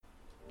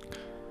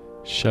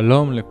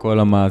שלום לכל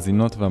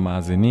המאזינות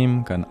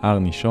והמאזינים, כאן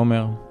ארני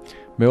שומר,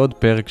 בעוד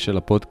פרק של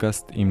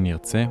הפודקאסט אם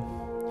נרצה.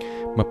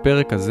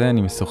 בפרק הזה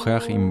אני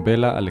משוחח עם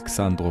בלה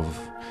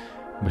אלכסנדרוב,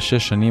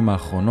 בשש שנים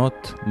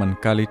האחרונות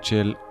מנכ"לית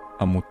של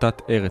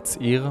עמותת ארץ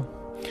עיר,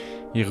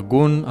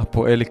 ארגון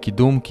הפועל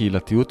לקידום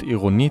קהילתיות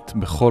עירונית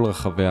בכל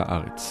רחבי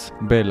הארץ.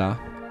 בלה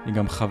היא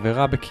גם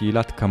חברה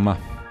בקהילת קמה,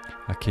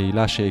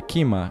 הקהילה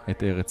שהקימה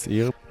את ארץ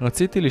עיר.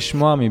 רציתי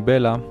לשמוע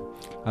מבלה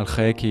על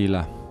חיי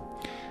קהילה.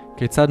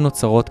 כיצד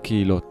נוצרות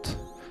קהילות?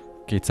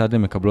 כיצד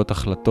הן מקבלות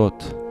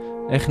החלטות?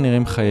 איך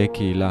נראים חיי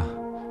קהילה?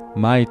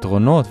 מה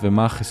היתרונות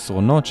ומה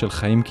החסרונות של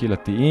חיים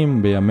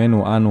קהילתיים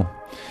בימינו אנו?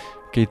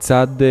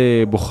 כיצד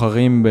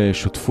בוחרים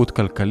בשותפות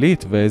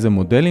כלכלית ואיזה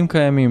מודלים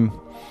קיימים?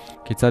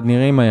 כיצד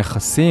נראים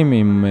היחסים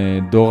עם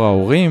דור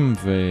ההורים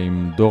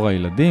ועם דור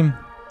הילדים?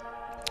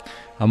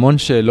 המון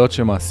שאלות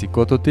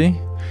שמעסיקות אותי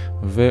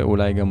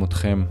ואולי גם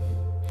אתכם.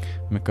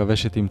 מקווה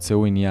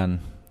שתמצאו עניין.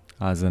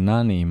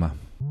 האזנה נעימה.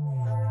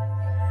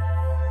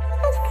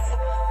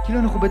 כאילו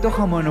אנחנו בתוך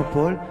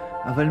המונופול,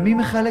 אבל מי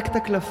מחלק את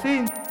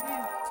הקלפים?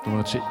 זאת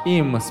אומרת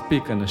שאם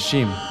מספיק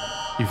אנשים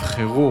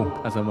יבחרו,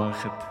 אז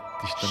המערכת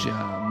תשתנה.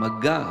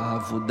 שהמגע,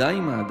 העבודה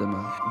עם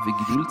האדמה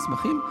וגידול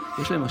צמחים,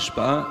 יש להם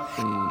השפעה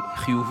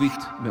חיובית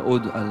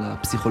מאוד על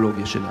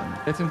הפסיכולוגיה שלנו.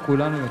 בעצם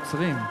כולנו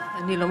יוצרים.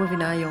 אני לא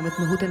מבינה היום את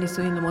מהות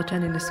הנישואין, למרות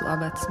שאני נשואה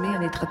בעצמי.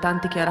 אני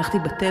התחתנתי כי הלכתי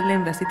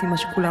בתלם ועשיתי מה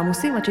שכולם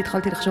עושים, עד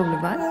שהתחלתי לחשוב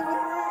לבד.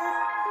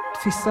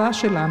 תפיסה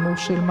שלנו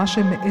של מה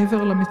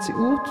שמעבר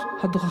למציאות,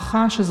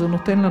 הדרכה שזה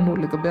נותן לנו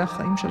לגבי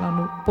החיים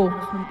שלנו פה.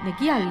 אנחנו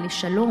נגיע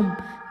לשלום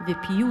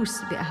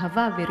ופיוס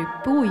ואהבה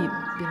וריפוי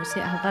בנושא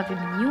אהבה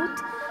ומיניות,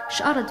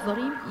 שאר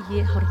הדברים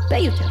יהיה הרבה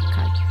יותר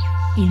קל.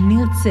 אם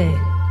נרצה,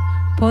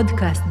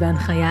 פודקאסט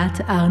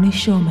בהנחיית ארני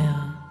שומר.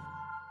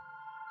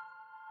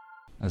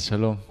 אז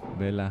שלום,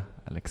 בלה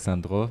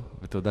אלכסנדרוב,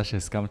 ותודה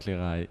שהסכמת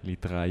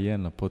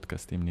להתראיין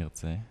לפודקאסט אם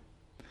נרצה.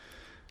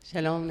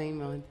 שלום, נעים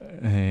מאוד.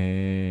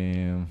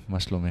 מה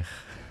שלומך?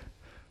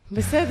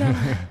 בסדר,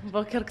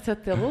 בוקר קצת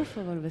טירוף,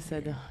 אבל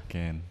בסדר.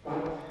 כן.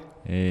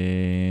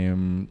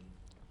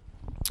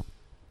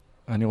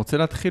 אני רוצה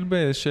להתחיל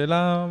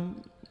בשאלה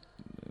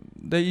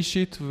די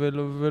אישית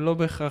ולא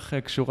בהכרח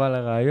קשורה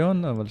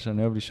לראיון, אבל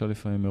שאני אוהב לשאול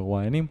לפעמים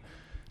מרואיינים.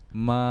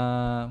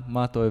 מה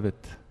את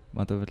אוהבת?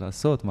 מה את אוהבת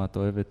לעשות? מה את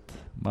אוהבת?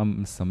 מה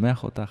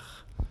משמח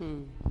אותך?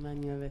 מה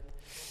אני אוהבת?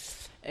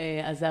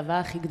 אז האהבה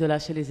הכי גדולה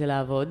שלי זה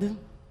לעבוד.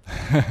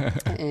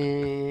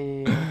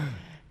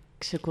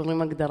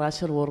 כשקוראים הגדרה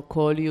של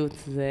וורקוליות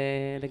זה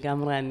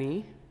לגמרי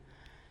אני,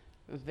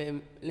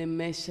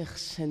 ולמשך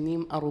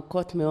שנים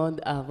ארוכות מאוד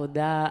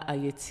העבודה,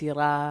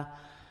 היצירה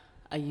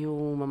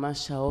היו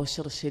ממש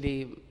האושר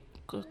שלי,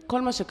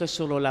 כל מה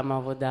שקשור לעולם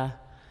העבודה.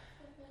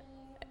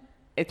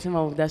 עצם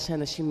העובדה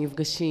שאנשים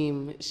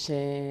נפגשים,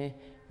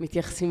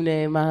 שמתייחסים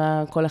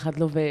למה כל אחד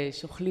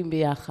לובש, אוכלים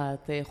ביחד,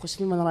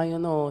 חושבים על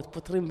רעיונות,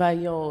 פותרים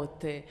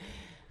בעיות.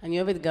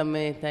 אני אוהבת גם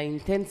את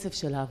האינטנסיב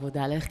של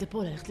העבודה, ללכת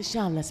לפה, ללכת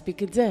לשם,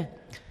 להספיק את זה.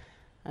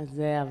 אז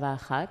זה אהבה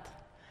אחת.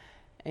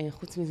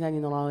 חוץ מזה אני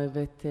נורא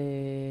אוהבת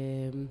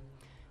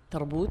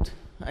תרבות.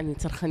 אני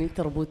צרכנית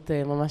תרבות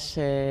ממש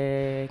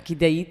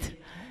כדאית.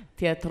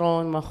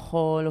 תיאטרון,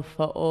 מחול,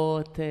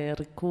 הופעות,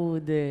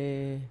 ריקוד,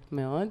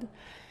 מאוד.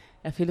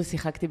 אפילו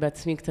שיחקתי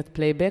בעצמי קצת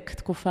פלייבק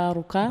תקופה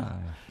ארוכה.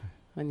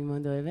 אני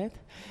מאוד אוהבת.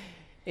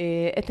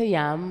 את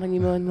הים אני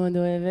מאוד מאוד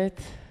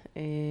אוהבת.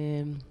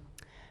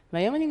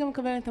 והיום אני גם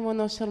מקבלת המון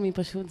אושר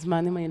מפשוט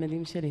זמן עם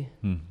הילדים שלי.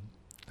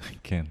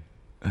 כן.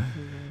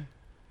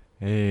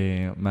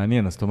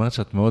 מעניין, אז זאת אומרת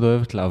שאת מאוד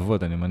אוהבת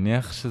לעבוד. אני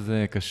מניח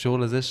שזה קשור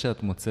לזה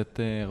שאת מוצאת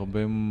הרבה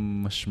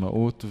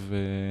משמעות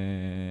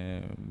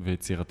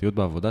ויצירתיות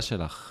בעבודה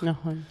שלך.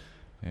 נכון.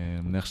 אני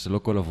מניח שלא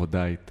כל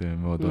עבודה היית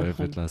מאוד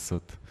אוהבת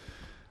לעשות.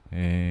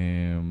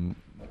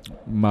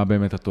 מה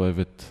באמת את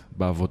אוהבת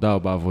בעבודה או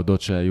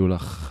בעבודות שהיו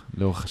לך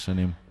לאורך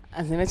השנים?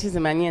 אז האמת שזה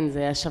מעניין,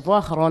 זה השבוע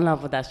האחרון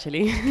לעבודה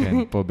שלי.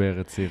 כן, פה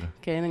בארץ עיר.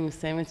 כן, אני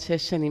מסיימת 6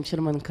 שנים של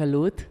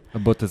מנכ"לות.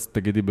 בוא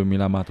תגידי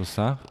במילה מה את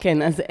עושה.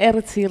 כן, אז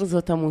ארץ עיר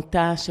זאת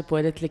עמותה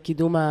שפועלת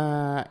לקידום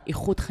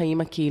האיכות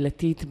חיים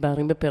הקהילתית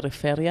בערים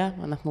בפריפריה.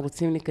 אנחנו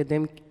רוצים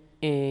לקדם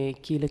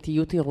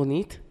קהילתיות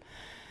עירונית,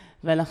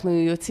 ואנחנו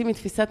יוצאים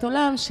מתפיסת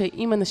עולם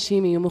שאם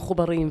אנשים יהיו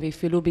מחוברים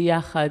ויפעלו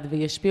ביחד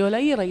וישפיעו על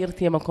העיר, העיר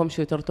תהיה מקום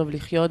שיותר טוב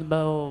לחיות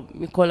בו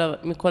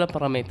מכל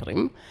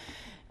הפרמטרים.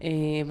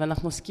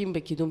 ואנחנו עוסקים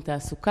בקידום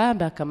תעסוקה,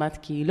 בהקמת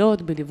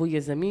קהילות, בליווי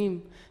יזמים.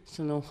 יש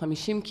לנו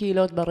 50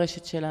 קהילות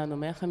ברשת שלנו,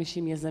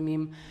 150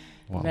 יזמים.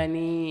 וואו.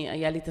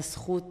 היה לי את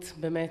הזכות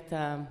באמת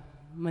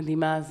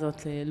המדהימה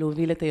הזאת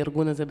להוביל את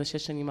הארגון הזה ב6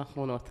 שנים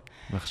האחרונות.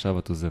 ועכשיו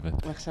את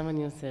עוזבת. ועכשיו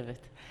אני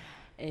עוזבת.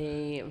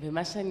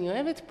 ומה שאני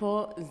אוהבת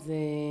פה זה,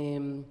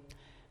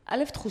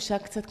 א', תחושה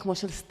קצת כמו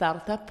של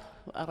סטארט-אפ,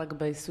 רק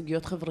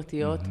בסוגיות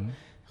חברתיות.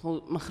 אנחנו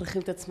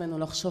מכריחים את עצמנו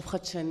לחשוב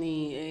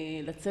חדשני,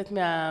 לצאת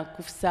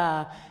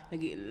מהקופסה,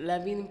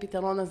 להבין אם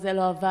פתרון הזה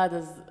לא עבד,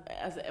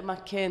 אז מה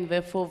כן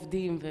ואיפה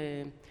עובדים.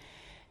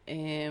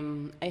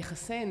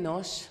 היחסי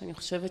אנוש, אני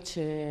חושבת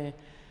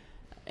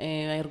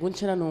שהארגון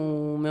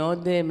שלנו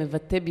מאוד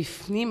מבטא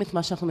בפנים את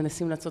מה שאנחנו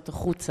מנסים לעשות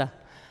החוצה.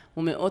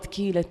 הוא מאוד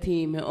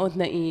קהילתי, מאוד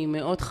נעים,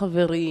 מאוד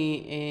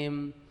חברי,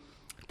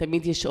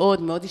 תמיד יש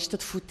עוד, מאוד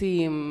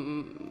השתתפותי,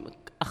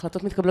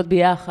 החלטות מתקבלות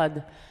ביחד,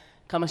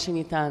 כמה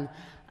שניתן.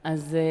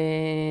 אז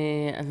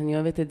אני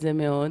אוהבת את זה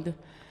מאוד.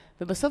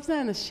 ובסוף זה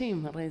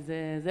האנשים, הרי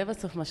זה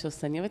בסוף מה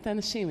שעושה, אני אוהבת את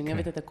האנשים, אני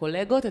אוהבת את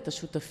הקולגות, את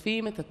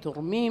השותפים, את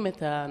התורמים,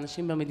 את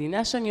האנשים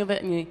במדינה שאני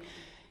אוהבת,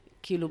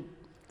 כאילו,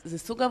 זה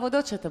סוג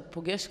העבודות שאתה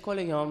פוגש כל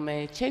היום,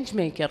 change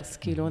makers,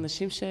 כאילו,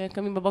 אנשים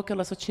שקמים בבוקר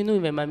לעשות שינוי,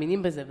 והם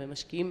מאמינים בזה, והם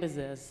משקיעים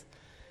בזה, אז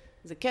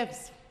זה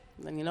כיף.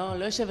 אני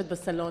לא יושבת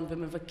בסלון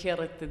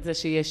ומבקרת את זה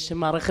שיש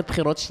מערכת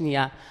בחירות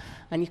שנייה.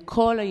 אני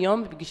כל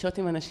היום בפגישות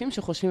עם אנשים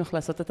שחושבים איך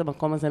לעשות את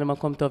המקום הזה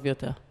למקום טוב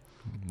יותר.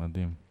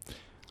 מדהים.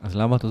 אז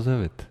למה את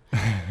עוזבת?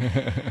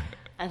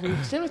 אז אני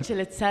חושבת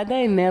שלצד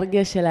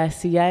האנרגיה של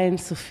העשייה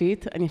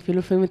האינסופית, אני אפילו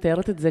לפעמים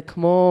מתארת את זה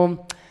כמו,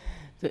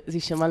 זה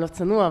יישמע לא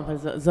צנוע, אבל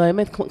זו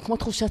האמת, כמו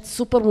תחושת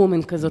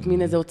סופר-וומן כזאת,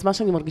 מין איזו עוצמה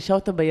שאני מרגישה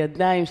אותה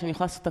בידיים, שאני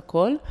יכולה לעשות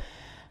הכל,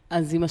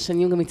 אז עם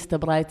השנים גם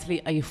הצטברה אצלי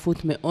עייפות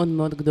מאוד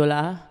מאוד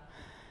גדולה,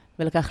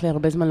 ולקח לי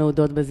הרבה זמן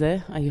להודות בזה,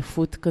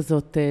 עייפות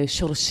כזאת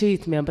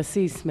שורשית,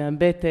 מהבסיס,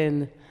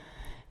 מהבטן,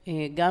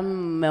 גם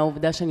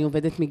מהעובדה שאני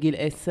עובדת מגיל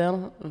 10,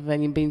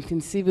 ואני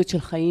באינטנסיביות של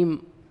חיים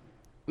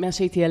מאז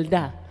שהייתי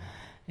ילדה.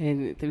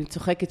 תמיד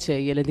צוחקת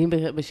שילדים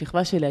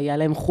בשכבה שלי היה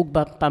להם חוג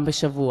פעם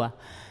בשבוע,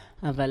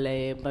 אבל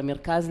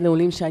במרכז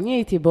לעולים שאני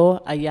הייתי בו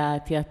היה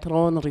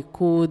תיאטרון,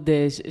 ריקוד,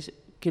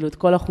 כאילו את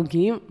כל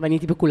החוגים, ואני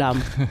הייתי בכולם.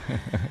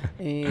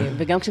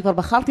 וגם כשכבר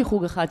בחרתי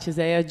חוג אחד,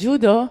 שזה היה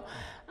ג'ודו,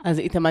 אז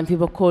התאמנתי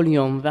בו כל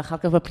יום, ואחר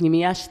כך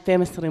בפנימייה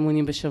 12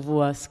 אימונים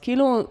בשבוע, אז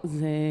כאילו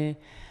זה...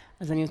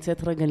 אז אני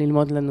יוצאת רגע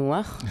ללמוד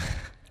לנוח,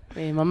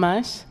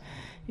 ממש.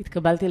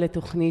 התקבלתי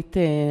לתוכנית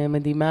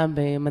מדהימה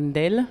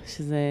במנדל,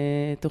 שזה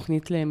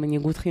תוכנית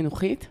למנהיגות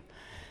חינוכית,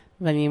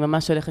 ואני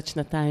ממש הולכת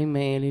 2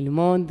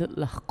 ללמוד,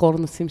 לחקור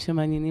נושאים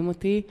שמעניינים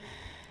אותי.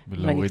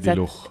 ולהוריד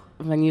הילוך.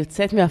 ואני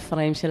יוצאת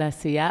מהפריים של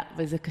העשייה,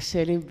 וזה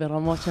קשה לי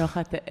ברמות שאני לא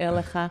יכולה לתאר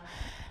לך.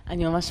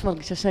 אני ממש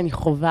מרגישה שאני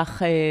חווה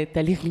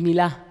תהליך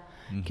גמילה.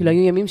 כאילו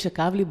היו ימים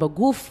שכאב לי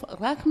בגוף,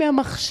 רק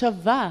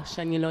מהמחשבה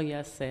שאני לא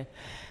אעשה.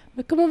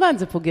 וכמובן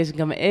זה פוגש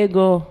גם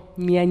אגו,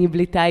 מי אני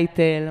בלי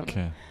טייטל,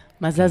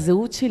 מה זה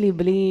הזהות שלי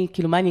בלי,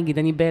 כאילו מה אני אגיד,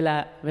 אני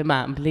בלה,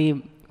 ומה, בלי,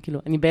 כאילו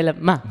אני בלה,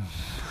 מה?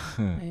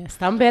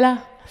 סתם בלה?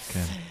 כן.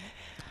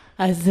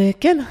 אז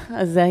כן,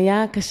 אז זה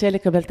היה קשה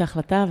לקבל את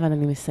ההחלטה, אבל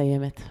אני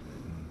מסיימת.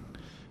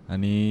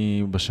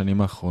 אני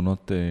בשנים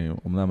האחרונות,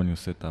 אמנם אני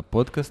עושה את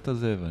הפודקאסט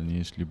הזה,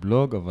 יש לי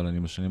בלוג, אבל אני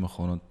בשנים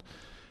האחרונות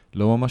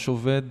לא ממש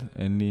עובד,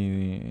 אין לי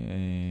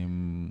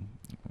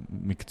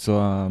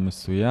מקצוע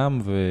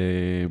מסוים,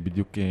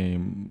 ובדיוק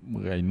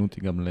ראיינו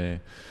אותי גם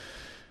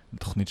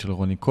לתוכנית של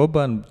רוני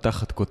קובן,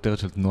 תחת כותרת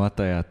של תנועת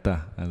ההאטה.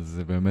 אז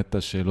זה באמת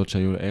השאלות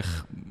שהיו,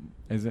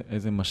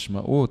 איזה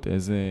משמעות,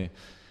 איזה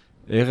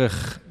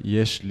ערך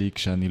יש לי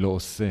כשאני לא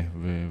עושה,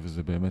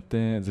 וזה באמת,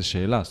 זו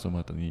שאלה, זאת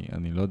אומרת,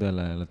 אני לא יודע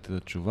לתת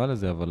את התשובה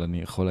לזה, אבל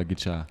אני יכול להגיד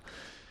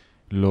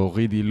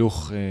להוריד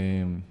הילוך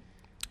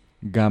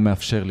גם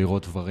מאפשר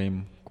לראות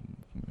דברים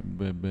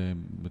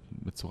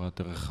בצורה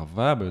יותר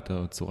רחבה,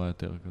 בצורה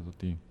יותר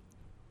כזאת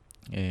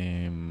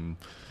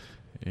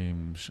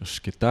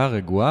שקטה,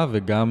 רגועה,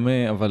 וגם,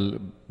 אבל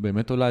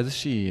באמת עולה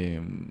איזושהי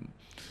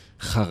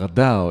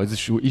חרדה, או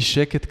איזשהו אי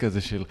שקט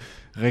כזה של,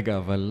 רגע,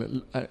 אבל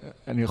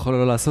אני יכול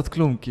לא לעשות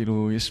כלום,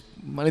 כאילו, יש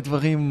מלא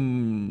דברים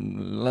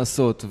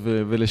לעשות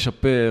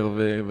ולשפר,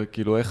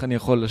 וכאילו, איך אני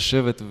יכול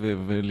לשבת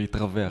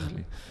ולהתרווח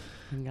לי.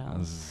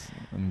 אז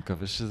אני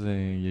מקווה שזה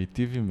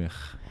ייטיב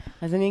ממך.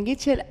 אז אני אגיד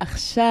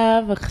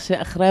שעכשיו,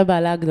 אחרי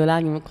הבעלה הגדולה,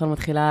 אני כבר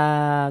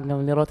מתחילה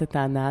גם לראות את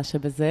ההנאה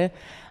שבזה,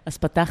 אז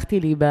פתחתי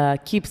לי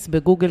בקיפס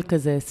בגוגל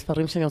כזה,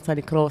 ספרים שאני רוצה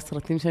לקרוא,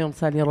 סרטים שאני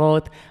רוצה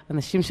לראות,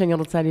 אנשים שאני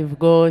רוצה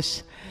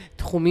לפגוש,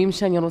 תחומים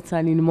שאני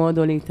רוצה ללמוד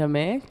או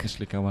להתעמק. יש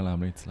לי כמה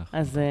להמליץ לך.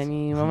 אז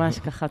אני ממש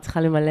ככה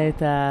צריכה למלא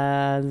את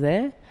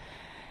זה.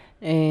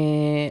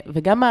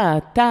 וגם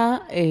ההאטה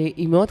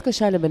היא מאוד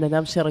קשה לבן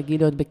אדם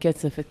שרגיל להיות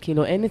בקצב,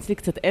 כאילו אין אצלי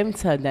קצת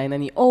אמצע עדיין,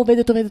 אני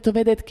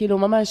עובדת, כאילו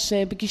ממש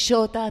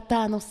פגישות,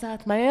 ההאטה,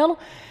 נוסעת מהר,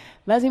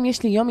 ואז אם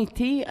יש לי יום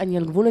איתי, אני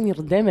על גבול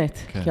הנרדמת,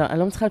 כי אני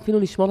לא מצליחה אפילו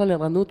לשמור על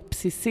ערנות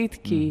בסיסית,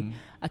 כי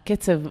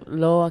הקצב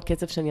לא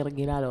הקצב שאני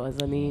רגילה לו, אז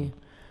אני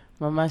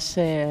ממש,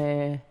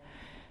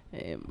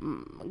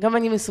 גם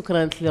אני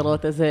מסוקרנת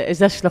לראות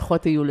איזה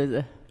השלכות יהיו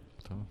לזה.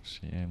 טוב,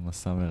 שיהיה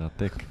מסע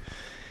מרתק.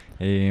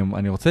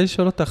 אני רוצה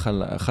לשאול אותך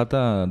על אחד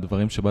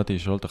הדברים שבאתי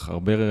לשאול אותך,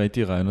 הרבה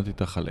ראיתי רעיונות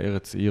איתך על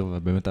ארץ עיר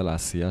ובאמת על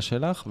העשייה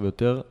שלך,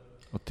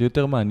 ואותי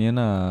יותר מעניין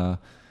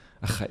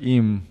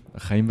החיים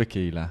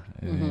בקהילה.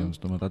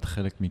 זאת אומרת, את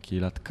חלק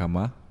מקהילת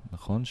קמה,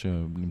 נכון?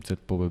 שנמצאת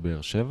פה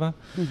בבאר שבע,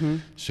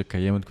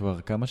 שקיימת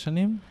כבר כמה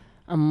שנים?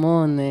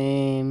 המון,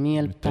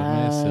 מ-2000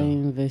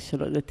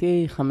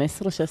 ושלדעתי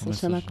 15-16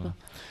 שנה כבר.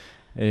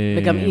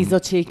 וגם היא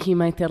זאת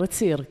שהקימה את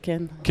ארץ עיר,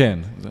 כן? כן,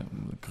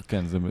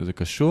 כן, זה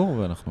קשור,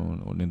 ואנחנו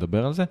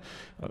נדבר על זה.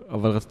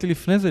 אבל רציתי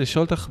לפני זה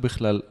לשאול אותך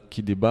בכלל,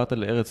 כי דיברת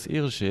על ארץ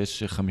עיר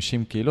שיש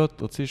 50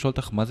 קהילות, רציתי לשאול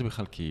אותך מה זה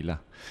בכלל קהילה.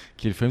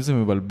 כי לפעמים זה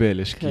מבלבל,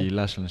 יש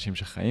קהילה של אנשים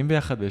שחיים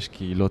ביחד, ויש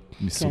קהילות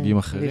מסוגים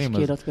אחרים.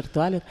 ויש קהילות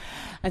וירטואליות.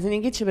 אז אני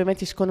אגיד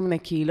שבאמת יש כל מיני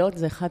קהילות,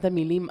 זה אחת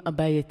המילים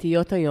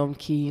הבעייתיות היום,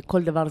 כי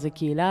כל דבר זה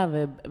קהילה,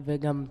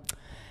 וגם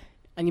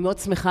אני מאוד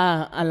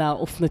שמחה על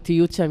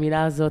האופנתיות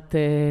שהמילה הזאת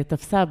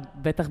תפסה,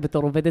 בטח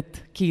בתור עובדת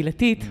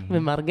קהילתית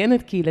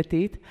ומארגנת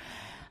קהילתית,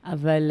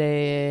 אבל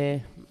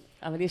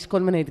יש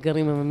כל מיני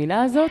אתגרים עם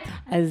המילה הזאת.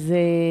 אז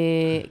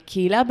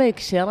קהילה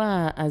בהקשר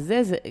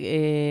הזה, זה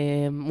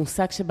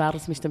מושג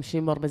שבארץ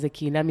משתמשים בו הרבה, זה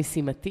קהילה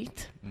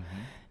משימתית.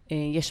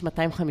 יש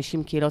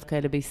 250 קהילות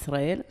כאלה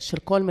בישראל, של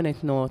כל מיני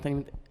תנועות.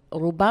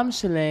 רובם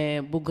של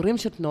בוגרים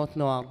של תנועות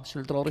נוער,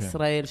 של דרור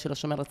ישראל, של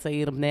השומר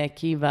הצעיר, בני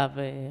עקיבא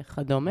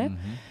וכדומה.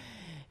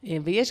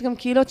 ויש גם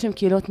קהילות שהן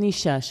קהילות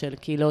נישה, של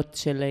קהילות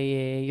של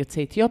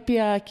יוצאי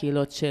אתיופיה,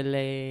 קהילות של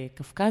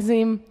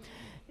קפקזים,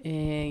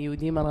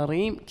 יהודים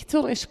הרריים.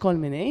 קיצור, יש כל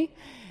מיני.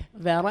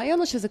 והרעיון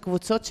הוא שזה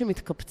קבוצות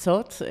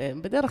שמתקבצות,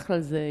 בדרך כלל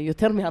זה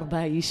יותר מ4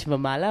 איש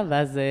ומעלה,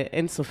 ואז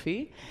אין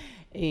סופי.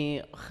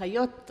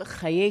 חיות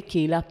חיי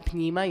קהילה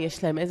פנימה,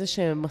 יש להם איזה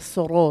שהם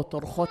מסורות,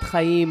 אורחות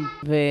חיים,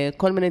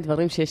 וכל מיני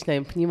דברים שיש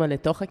להם פנימה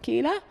לתוך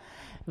הקהילה.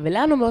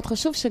 ולנו מאוד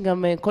חשוב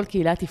שגם כל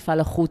קהילה תפעל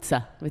החוצה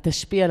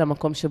ותשפיע על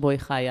המקום שבו היא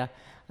חיה.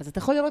 אז אתה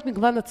יכול לראות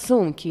מגוון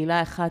עצום,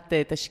 קהילה אחת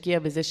תשקיע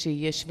בזה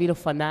שיהיה שביל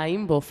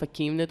אופניים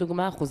באופקים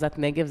לדוגמה, אחוזת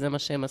נגב זה מה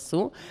שהם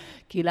עשו,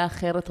 קהילה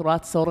אחרת רואה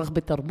צורך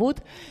בתרבות,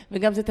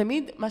 וגם זה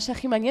תמיד, מה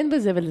שהכי מעניין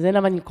בזה, וזה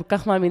למה אני כל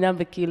כך מאמינה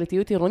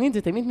בקהילתיות עירונית,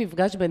 זה תמיד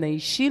מפגש בין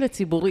האישי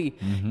לציבורי,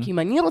 כי אם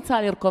אני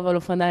רוצה לרכוב על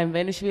אופניים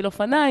ואין לי שביל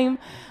אופניים,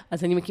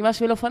 אז אני מקימה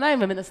שביל אופניים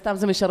ומן הסתם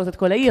זה משרת את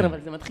כל העיר,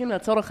 אבל זה מתחיל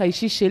מהצורך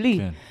האישי שלי.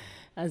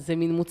 אז זה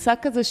מין מוצא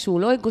כזה שהוא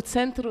לא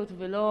אגוצנטריות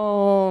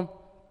ולא...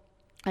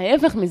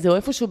 ההפך מזה, הוא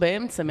איפשהו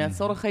באמצע,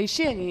 מהצורך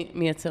האישי, אני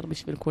מייצר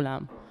בשביל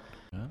כולם.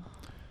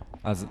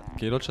 אז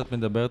קהילות שאת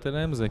מדברת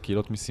עליהן זה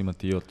קהילות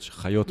משימתיות,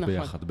 שחיות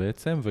ביחד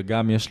בעצם,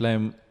 וגם יש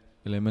להן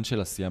אלמנט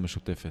של עשייה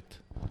משותפת.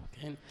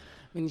 כן.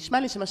 ונשמע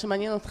לי שמה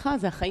שמעניין אותך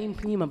זה החיים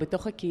פנימה,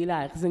 בתוך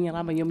הקהילה, איך זה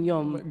נראה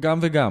ביום-יום. גם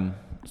וגם.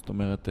 זאת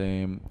אומרת,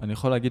 אני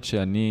יכול להגיד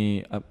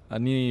שאני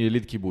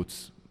יליד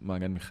קיבוץ,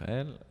 מעגן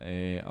מיכאל,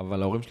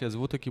 אבל ההורים שלי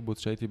עזבו את הקיבוץ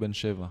שהייתי בן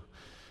 7.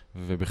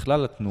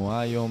 ובכלל התנועה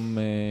היום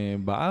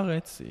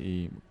בארץ,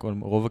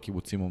 רוב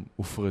הקיבוצים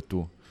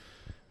הופרטו,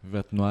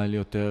 והתנועה היא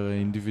יותר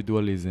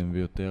אינדיבידואליזם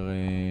ויותר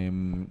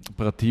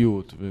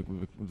פרטיות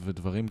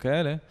ודברים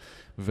כאלה,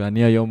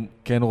 ואני היום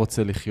כן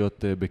רוצה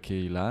לחיות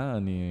בקהילה,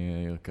 אני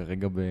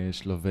כרגע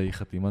בשלבי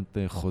חתימת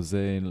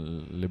חוזה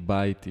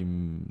לבית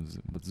עם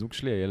בת זוג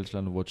שלי, הילד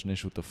שלנו ועוד 2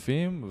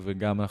 שותפים,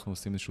 וגם אנחנו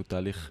עושים איזשהו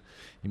תהליך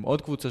עם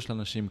עוד קבוצה של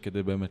אנשים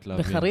כדי באמת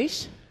להבין.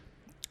 בחריש?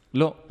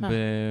 לא,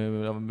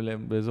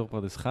 באזור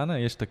פרדס חנה,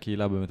 יש את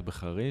הקהילה באמת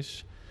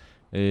בחריש,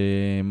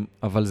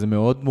 אבל זה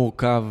מאוד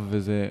מורכב,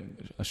 וזה,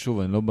 שוב,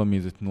 אני לא בא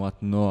מאיזה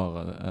תנועת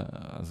נוער,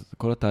 אז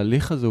כל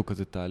התהליך הזה הוא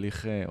כזה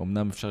תהליך,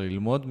 אמנם אפשר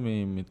ללמוד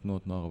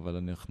מתנועות נוער, אבל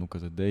אנחנו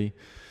כזה די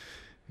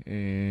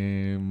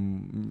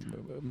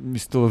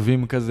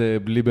מסתובבים כזה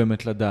בלי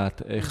באמת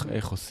לדעת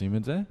איך עושים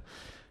את זה.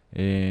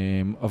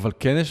 אבל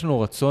כן יש לנו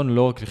רצון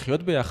לא רק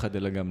לחיות ביחד,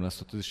 אלא גם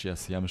לעשות איזושהי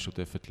עשייה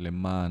משותפת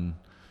למען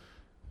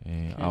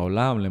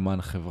העולם, למען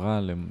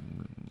החברה,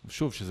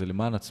 שוב, שזה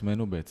למען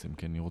עצמנו בעצם,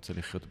 כי אני רוצה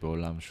לחיות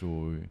בעולם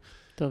שהוא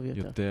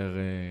יותר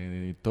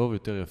טוב,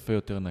 יותר יפה,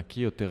 יותר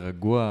נקי, יותר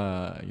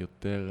רגוע,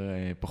 יותר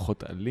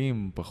פחות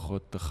אלים,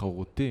 פחות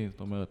תחרותי,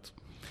 זאת אומרת,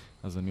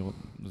 אז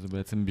זה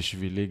בעצם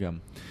בשבילי גם.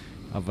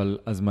 אבל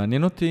אז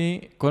מעניין אותי,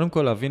 קודם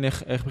כל להבין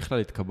איך בכלל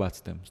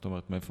התקבצתם, זאת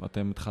אומרת,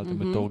 אתם התחלתם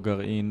בתור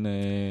גרעין.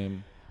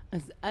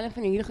 אז א',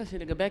 אני אגיד לך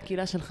שלגבי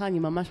הקהילה שלך, אני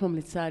ממש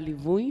ממליצה על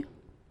ליווי,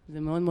 זה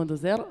מאוד מאוד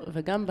עוזר,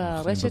 וגם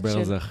ברשת נדבר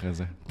על זה אחרי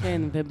זה.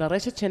 כן,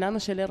 וברשת שלנו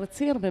של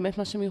ארץ עיר, באמת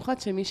מה שמיוחד,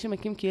 שמי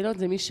שמקים קהילות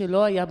זה מי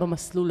שלא היה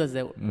במסלול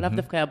הזה, לאו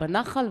דווקא היה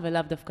בנחל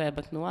ולאו דווקא היה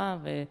בתנועה,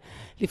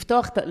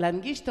 ולפתוח,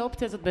 להנגיש את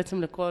האופציה הזאת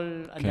בעצם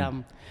לכל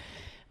אדם.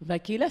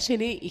 והקהילה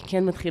שלי היא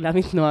כן מתחילה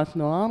מתנועת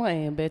נוער,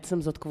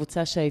 בעצם זאת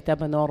קבוצה שהייתה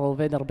בנוער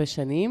העובד הרבה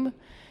שנים,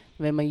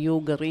 והם היו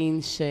גרעין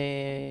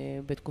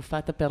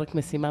שבתקופת הפרק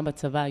משימה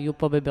בצבא היו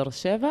פה בבאר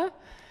שבע.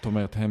 זאת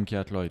אומרת, הם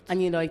כי את לא היית.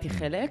 אני לא הייתי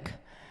חלק.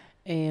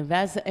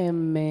 ואז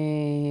הם,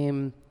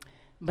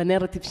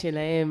 בנרטיב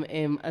שלהם,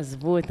 הם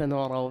עזבו את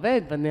הנוער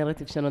העובד,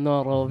 בנרטיב של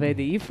הנוער העובד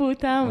העיפו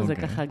אותם, זה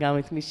ככה גם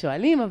את מי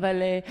שואלים, אבל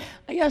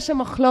היה שם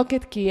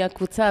מחלוקת, כי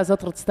הקבוצה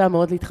הזאת רצתה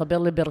מאוד להתחבר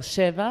לבאר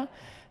שבע,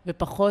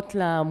 ופחות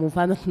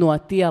למובן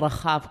התנועתי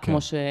הרחב,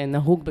 כמו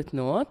שנהוג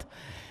בתנועות,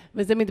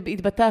 וזה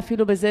התבטא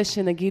אפילו בזה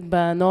שנגיד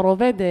בנוער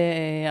העובד,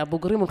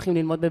 הבוגרים הולכים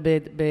ללמוד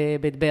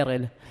בבית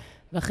ברל.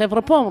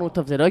 והחבר'ה פה אמרו,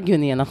 טוב, זה לא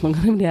הגיוני, אנחנו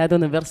גרים ליד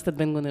אוניברסיטת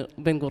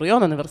בן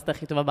גוריון, האוניברסיטה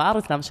הכי טובה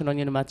בארץ, למה שלא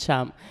נלמד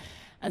שם?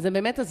 אז הם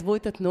באמת עזבו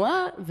את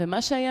התנועה,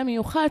 ומה שהיה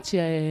מיוחד,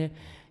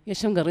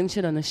 שיש שם גרעין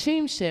של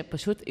אנשים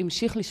שפשוט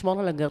המשיך לשמור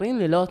על הגרעין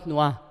ללא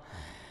התנועה.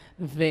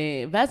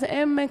 ואז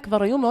הם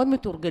כבר היו מאוד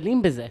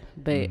מתורגלים בזה,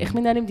 באיך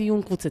מנהלים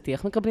דיון קבוצתי,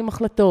 איך מקבלים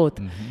החלטות.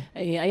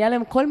 היה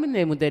להם כל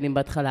מיני מודלים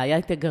בהתחלה, היה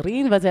את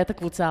הגרעין, ואז הייתה את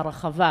הקבוצה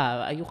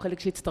הרחבה. היו חלק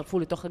שהצטרפו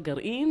לתוך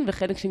הגרעין,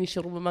 וחלק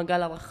שנשארו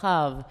במעגל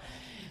הרחב.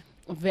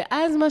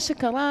 ואז מה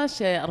שקרה,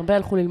 שהרבה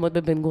הלכו ללמוד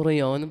בבן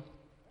גוריון,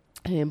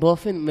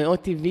 באופן מאוד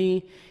טבעי,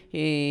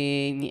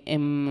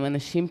 הם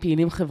אנשים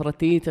פעילים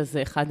חברתית, אז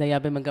אחד היה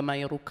במגמה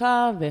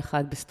ירוקה,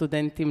 ואחד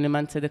בסטודנטים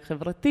למען צדק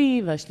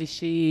חברתי,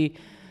 והשלישי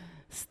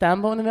סתם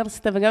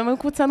באוניברסיטה, וגם הם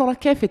קבוצה נורא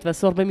כיפית,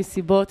 ועשו הרבה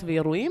מסיבות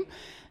ואירועים,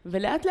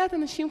 ולאט לאט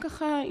אנשים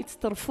ככה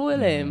הצטרפו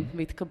אליהם,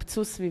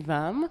 והתקבצו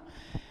סביבם,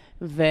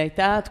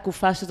 והייתה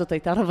תקופה שזאת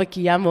הייתה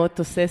רווקייה מאוד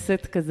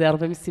תוססת, כזה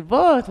הרבה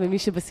מסיבות, ומי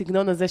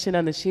שבסגנון הזה של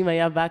אנשים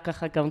היה בא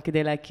ככה גם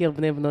כדי להכיר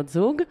בני בנות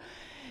זוג,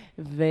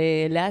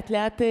 ולאט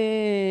לאט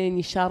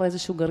נשאר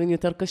איזשהו גרעין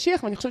יותר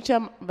קשיח, ואני חושבת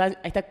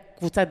שהייתה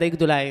קבוצה די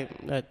גדולה,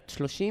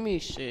 30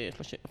 איש,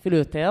 אפילו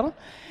יותר,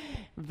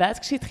 ואז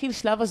כשהתחיל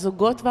שלב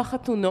הזוגות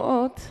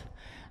והחתונות,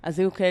 אז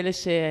היו כאלה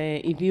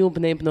שהביאו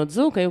בני בנות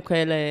זוג, היו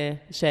כאלה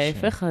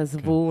שההפך,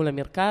 עזבו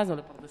למרכז או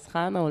לפרדס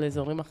חנה או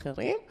לאזורים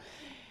אחרים,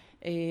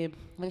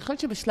 ואני חושבת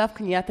שבשלב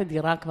קניית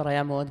הדירה כבר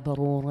היה מאוד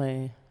ברור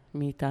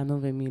מי איתנו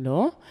ומי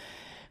לא,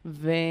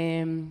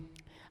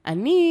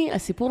 אני,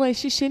 הסיפור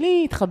האישי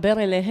שלי התחבר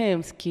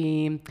אליהם,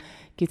 כי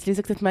אצלי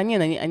זה קצת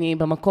מעניין. אני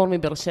במקור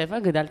מבאר שבע,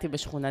 גדלתי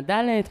בשכונה ד',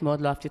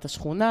 מאוד לא אהבתי את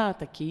השכונה,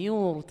 את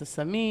הכיור, את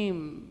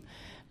הסמים.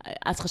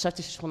 אז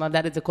חשבתי ששכונה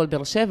ד' זה כל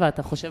באר שבע,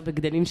 אתה חושב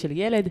בגדלים של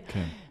ילד,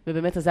 כן.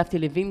 ובאמת עזבתי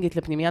לווינגייט,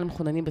 לפנימייה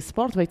למחוננים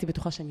בספורט, והייתי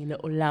בטוחה שאני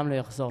לעולם לא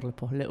אחזור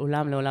לפה,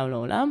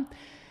 לעולם.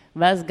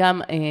 ואז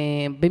גם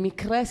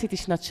במקרה עשיתי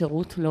שנת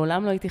שירות,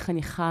 לעולם לא הייתי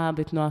חניכה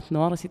בתנועת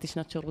נוער, עשיתי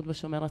שנת שירות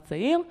בשומר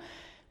הצעיר,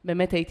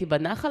 באמת הייתי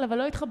בנחל, אבל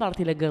לא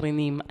התחברתי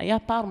לגרעינים. היה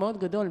פער מאוד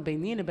גדול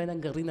ביני לבין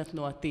הגרעין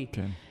התנועתי.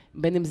 כן.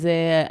 בין אם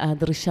זה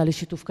הדרישה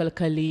לשיתוף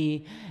כלכלי,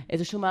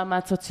 איזשהו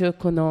מעמד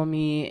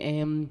סוציו-אקונומי,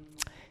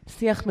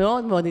 שיח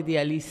מאוד מאוד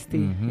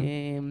אידיאליסטי.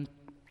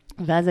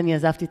 ואז אני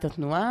עזבתי את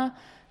התנועה,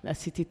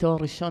 ועשיתי תואר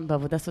ראשון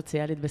בעבודה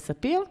סוציאלית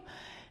בספיר,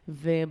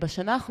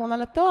 ובשנה האחרונה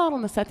לתואר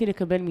נסעתי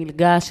לקבל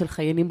מלגה של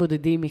חיילים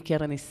בודדים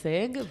מקרן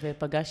הישג,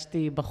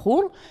 ופגשתי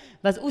בחור,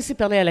 ואז הוא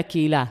סיפר לי על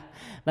הקהילה.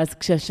 ואז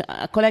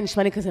כשהכל היה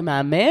נשמע לי כזה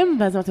מהמם,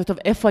 ואז אמרתי, טוב,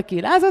 איפה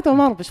הקהילה הזאת? הוא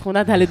אמר,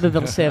 בשכונת ד'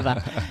 בבאר שבע.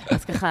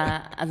 אז ככה,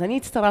 אז אני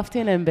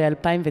הצטרפתי אליהם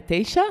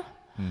ב-2009,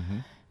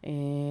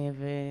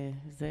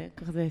 וזה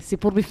כזה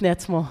סיפור בפני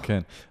עצמו. כן,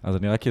 אז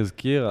אני רק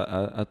אזכיר,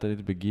 את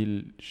היית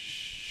בגיל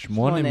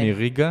 8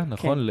 מריגה,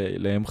 נכון?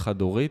 לאם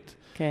חד-הורית.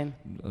 כן.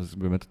 אז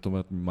באמת את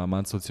אומרת,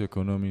 מעמד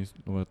סוציו-אקונומי, זאת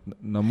אומרת,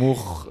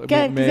 נמוך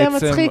כן, כי זה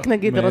מצחיק,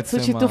 נגיד, רצו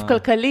שיתוף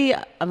כלכלי,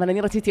 אבל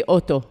אני רציתי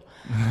אוטו.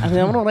 אז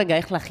הם אמרו, רגע,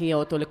 איך להכיע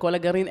אוטו? לכל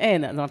הגרעין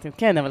אין. אז אמרתי,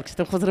 כן, אבל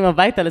כשאתם חוזרים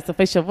הביתה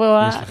לסופי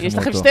שבוע, יש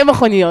לכם 2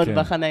 מכוניות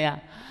בחנייה.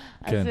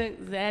 אז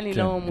זה היה לי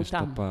לא מותאם. כן, יש את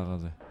הפער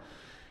הזה.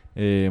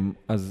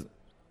 אז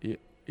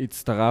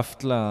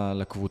הצטרפת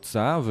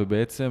לקבוצה,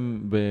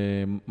 ובעצם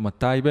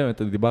מתי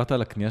באמת, דיברת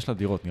על הקנייה של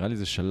הדירות, נראה לי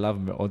זה שלב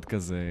מאוד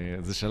כזה,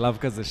 זה שלב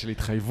כזה של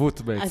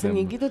התחייבות בעצם. אז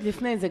אני אגיד עוד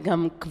לפני, זה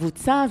גם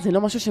קבוצה, זה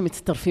לא משהו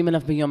שמצטרפים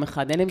אליו ביום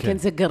אחד, אלא אם כן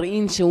זה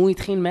גרעין שהוא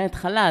התחיל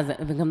מההתחלה,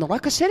 וגם נורא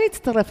קשה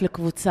להצטרף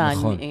לקבוצה.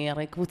 נכון.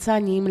 הרי קבוצה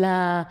נהיים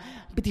לה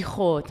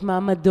בדיחות,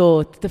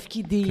 מעמדות,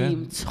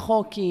 תפקידים,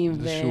 צחוקים.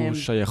 איזשהו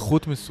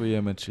שייכות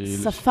מסוימת שהיא...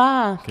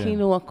 שפה,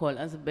 כאילו הכל.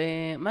 אז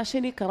מה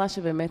שלי קרה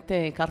שבאמת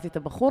הכרתי את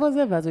הבחור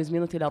הזה, ואז הוא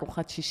הזמין אותי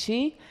לארוחת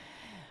שישי,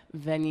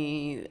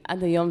 ואני,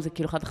 עד היום זה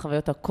כאילו אחת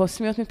החוויות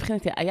הקוסמיות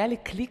מבחינתי, היה לי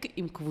קליק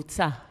עם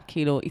קבוצה,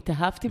 כאילו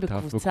התאהבתי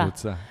בקבוצה.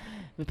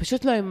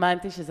 ופשוט לא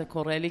האמנתי שזה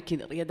קורה לי, כי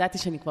ידעתי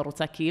שאני כבר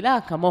רוצה קהילה,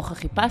 כמוך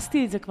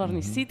חיפשתי את זה כבר,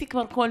 ניסיתי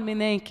כבר כל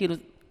מיני, כאילו,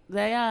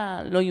 זה היה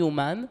לא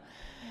יאומן.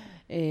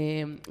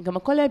 גם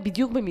הכל היה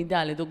בדיוק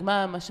במידה,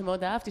 לדוגמה, מה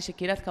שמאוד אהבתי,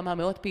 שקהילת קמה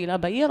מאוד פעילה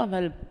בעיר,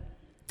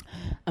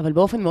 אבל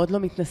באופן מאוד לא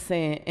מתנסה,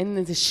 אין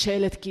איזה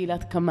שלט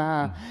קהילת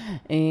קמה,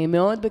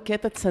 מאוד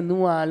בקטע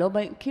צנוע, לא,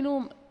 כאילו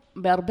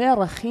בהרבה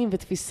ערכים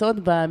ותפיסות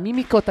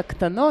במימיקות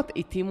הקטנות,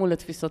 התאימו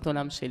לתפיסות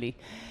עולם שלי.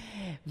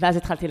 ואז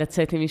התחלתי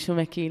לצאת עם מישהו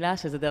מהקהילה,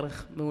 שזה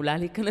דרך מעולה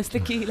להיכנס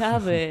לקהילה,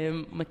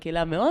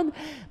 ומקהילה מאוד,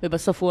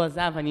 ובסוף הוא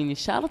עזב, אני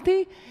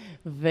נשארתי,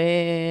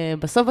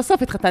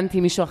 ובסוף התחתנתי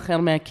עם מישהו אחר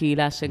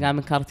מהקהילה, שגם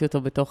הכרתי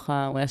אותו בתוך,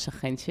 הוא היה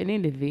שכן שלי,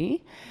 לוי,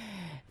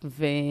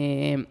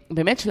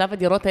 ובאמת שלב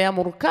הדירות היה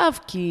מורכב,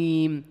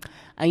 כי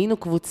היינו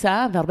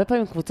קבוצה, והרבה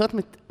פעמים קבוצות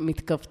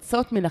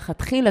מתכווצות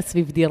מלכתחילה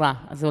סביב דירה,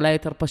 אז זה אולי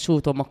יותר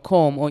פשוט, או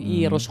מקום, או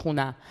עיר, או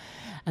שכונה.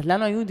 אז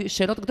לנו היו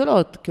שאלות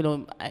גדולות, כאילו,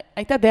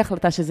 הייתה די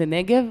החלטה שזה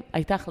נגב,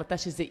 הייתה החלטה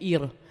שזה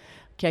עיר.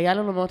 כי היה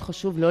לנו מאוד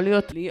חשוב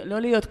לא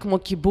להיות כמו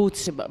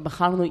קיבוץ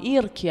שבחרנו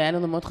עיר, כי היה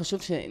לנו מאוד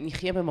חשוב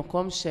שנחיה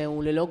במקום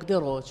שהוא ללא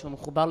גדרות, שהוא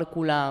מחובר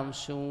לכולם,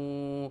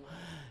 שהוא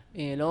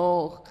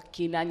לא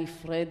קהילה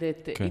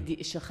נפרדת,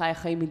 שחיה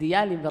חיים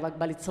אידיאליים, ורק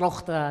בא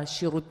לצרוך את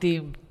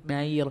השירותים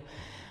מהעיר.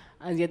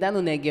 אז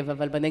ידענו נגב,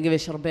 אבל בנגב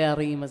יש הרבה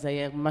ערים, אז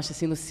ממש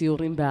עשינו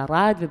סיורים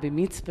בערד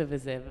ובמצפה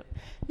וזה.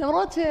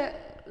 למרות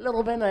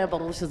שלרובנו היה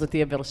ברור שזאת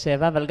תהיה באר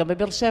שבע, אבל גם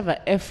בבאר שבע,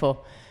 איפה?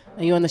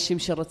 היו אנשים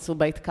שרצו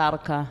בית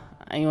קרקע,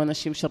 היו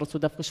אנשים שרצו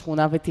דווקא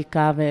שכונה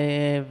ותיקה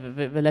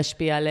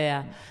ולהשפיע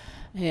עליה.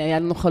 היה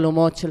לנו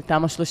חלומות של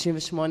תמ"א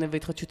 38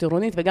 והתחדשות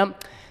עירונית, וגם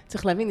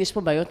צריך להבין, יש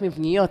פה בעיות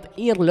מבניות.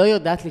 עיר לא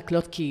יודעת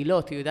לקלוט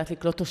קהילות, היא יודעת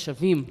לקלוט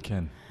תושבים.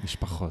 כן,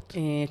 משפחות.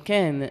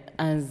 כן,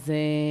 אז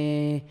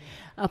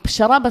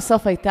הפשרה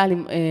בסוף הייתה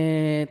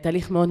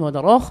תהליך מאוד מאוד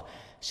ארוך,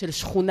 של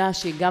שכונה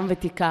שהיא גם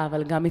ותיקה,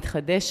 אבל גם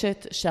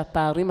מתחדשת,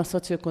 שהפערים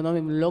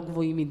הסוציו-אקונומיים לא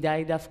גבוהים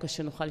מדי דווקא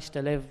שנוכל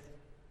להשתלב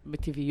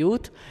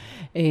בטבעיות,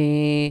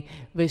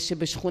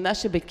 ושבשכונה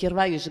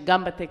שבקרבה יש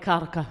גם בתי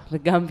קרקע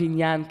וגם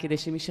בניין, כדי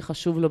שמי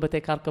שחשוב לו בתי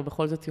קרקע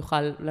בכל זאת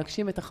יוכל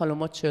להגשים את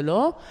החלומות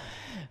שלו,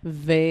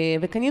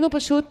 וקנינו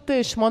פשוט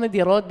 8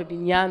 דירות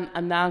בבניין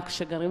ענק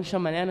שגרים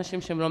שם מלא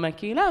אנשים שהם לא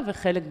מהקהילה,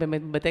 וחלק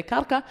באמת בבתי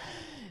קרקע,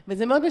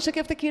 וזה מאוד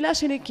משקף את הקהילה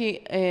שלי, כי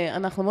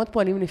אנחנו מאוד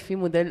פועלים לפי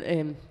מודל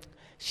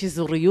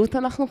שיזוריות,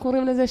 אנחנו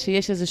קוראים לזה,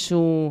 שיש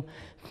איזשהו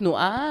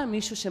תנועה,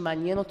 מישהו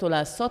שמעניין אותו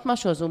לעשות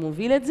משהו, אז הוא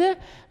מוביל את זה,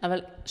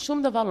 אבל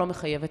שום דבר לא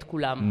מחייב את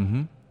כולם.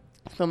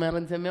 זאת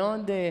אומרת, זה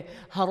מאוד,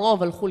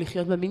 הרוב הלכו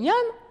לחיות בבניין,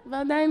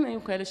 ועדיין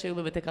היו כאלה שהיו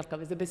בבתי קרקע,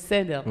 וזה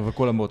בסדר.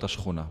 וכולם באותה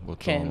שכונה,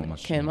 כן,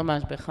 ממש. כן,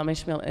 ממש, ב5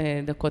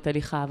 דקות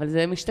הליכה, אבל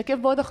זה משתקף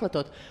בעוד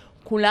החלטות.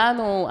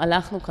 כולנו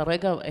הלכנו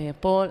כרגע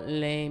פה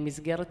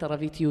למסגרת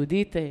ערבית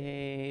יהודית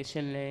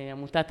של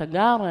עמותת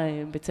הגר,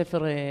 בית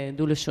ספר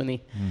דו-לשוני.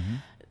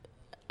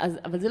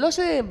 אבל זה לא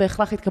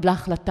שבהכרח התקבלה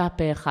החלטה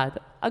פה אחד.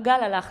 הגל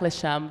הלך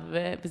לשם,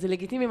 וזה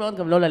לגיטימי מאוד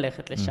גם לא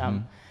ללכת לשם.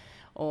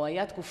 או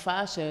היה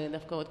תקופה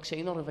שדווקא עוד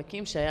כשהיינו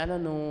רווקים, שהיה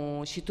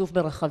לנו שיתוף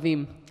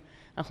ברכבים.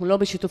 אנחנו לא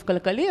בשיתוף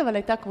כלכלי, אבל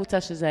הייתה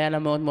קבוצה שזה היה לה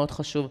מאוד מאוד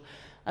חשוב.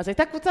 אז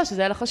הייתה קבוצה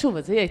שזה היה לה חשוב,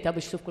 אז היא הייתה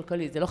בשיתוף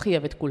כלכלי, זה לא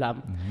חייב את כולם.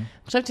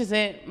 אני חושבת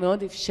שזה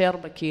מאוד אפשר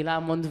בקהילה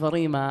המון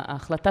דברים,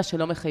 ההחלטה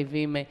שלא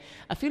מחייבים,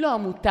 אפילו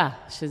העמותה,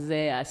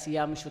 שזה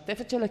העשייה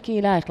המשותפת של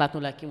הקהילה,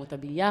 החלטנו להקים אותה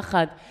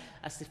ביחד,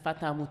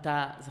 אספת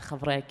העמותה זה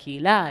חברי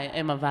הקהילה,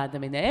 הם הוועד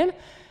המנהל,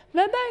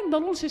 ועדיין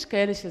ברור שיש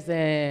כאלה שזה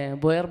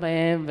בוער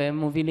בהם, והם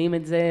מובילים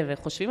את זה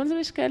וחושבים על זה,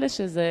 ויש כאלה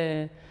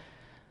שזה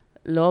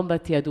לא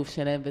בתיעדוף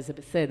שלהם, וזה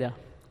בסדר.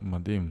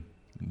 מדהים.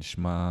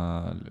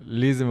 נשמע,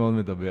 לי זה מאוד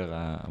מדבר,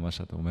 מה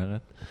שאת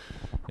אומרת.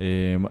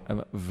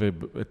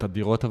 ואת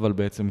הדירות, אבל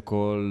בעצם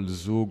כל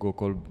זוג או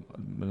כל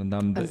בן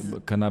אדם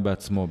קנה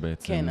בעצמו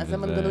בעצם. כן, אז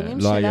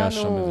המנגנונים שלנו... לא היה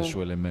שם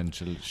איזשהו אלמנט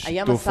של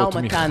שיתוף או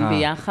תמיכה. היה משא ומתן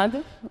ביחד,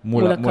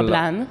 מול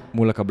הקבלן.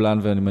 מול הקבלן,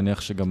 ואני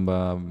מניח שגם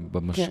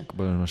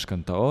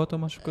במשכנתאות או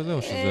משהו כזה,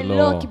 או שזה לא...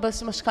 לא, כי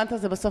במשכנתה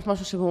זה בסוף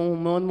משהו שהוא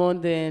מאוד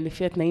מאוד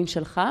לפי התנאים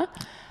שלך,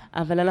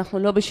 אבל אנחנו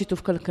לא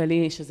בשיתוף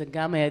כלכלי, שזה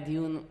גם היה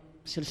דיון...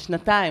 של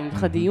שנתיים,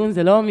 דיון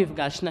זה לא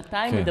מפגש,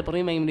 שנתיים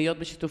מדברים האם להיות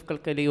בשיתוף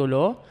כלכלי או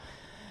לא,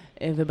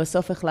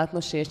 ובסוף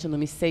החלטנו שיש לנו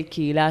מיסי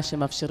קהילה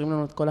שמאפשרים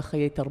לנו את כל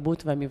החיי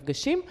תרבות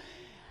והמפגשים,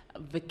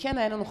 וכן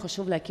היה לנו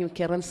חשוב להקים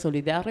קרן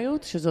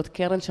סולידריות, שזאת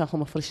קרן שאנחנו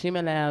מפרישים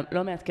אליה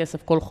לא מעט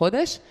כסף כל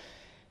חודש,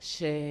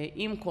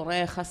 שאם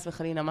קורה חס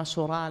וחלילה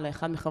משהו רע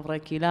לאחד מחברי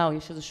הקהילה, או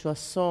יש איזשהו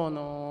אסון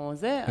או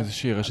זה...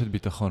 איזושהי רשת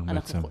ביטחון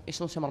בעצם.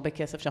 יש לנו שם הרבה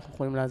כסף שאנחנו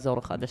יכולים לעזור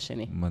אחד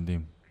לשני.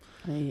 מדהים.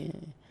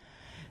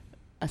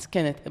 אז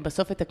כן,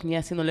 בסוף את הקנייה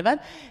עשינו לבד.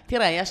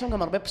 תראה, היה שם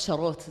גם הרבה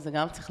פשרות, זה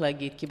גם צריך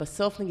להגיד, כי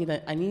בסוף, נגיד,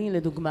 אני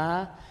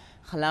לדוגמה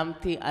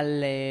חלמתי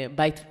על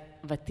בית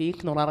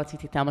ותיק, נורא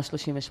רציתי תמ"א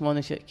 38,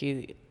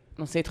 כי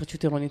נושא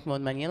התחדשות עירונית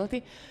מאוד מעניין אותי,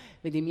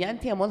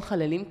 ודמיינתי המון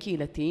חללים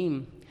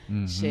קהילתיים,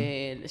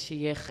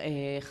 שיהיה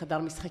חדר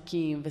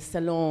משחקים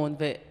וסלון,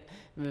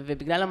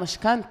 ובגלל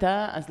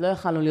המשכנתה, אז לא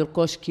יכולנו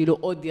לרכוש כאילו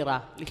עוד דירה.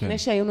 לפני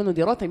שהיו לנו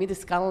דירות, תמיד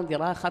הזכרנו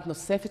דירה אחת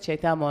נוספת,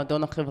 שהייתה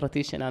המועדון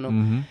החברתי שלנו.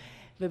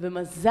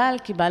 ובמזל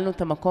קיבלנו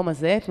את המקום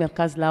הזה, את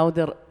מרכז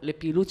לאודר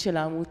לפעילות של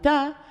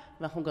העמותה,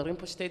 ואנחנו גרים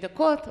פה 2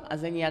 דקות, אז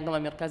זה נהיה גם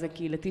המרכז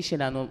הקהילתי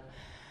שלנו.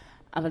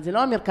 אבל זה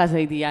לא המרכז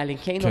האידיאלי,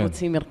 כי היינו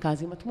רוצים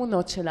מרכז עם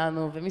התמונות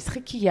שלנו,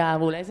 ומשחקייה,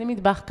 ואולי איזה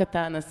מטבח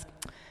קטן, אז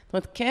זאת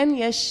אומרת, כן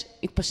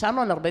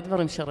התפשרנו על הרבה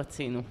דברים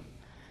שרצינו.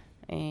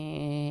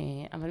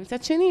 אבל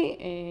מצד שני,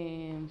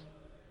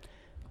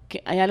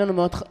 היה לנו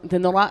מאוד,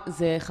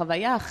 זה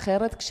חוויה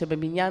אחרת,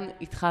 כשבבניין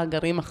איתך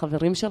גרים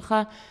החברים שלך,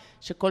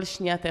 שכל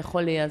שנייה אתה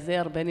יכול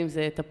להיעזר, בין אם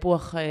זה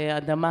תפוח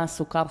אדמה,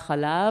 סוכר,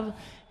 חלב,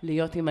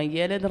 להיות עם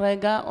הילד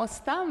רגע, או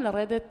סתם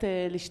לרדת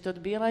לשתות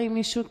בירה עם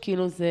מישהו,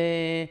 כאילו זה...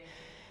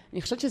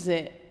 אני חושבת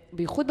שזה,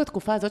 בייחוד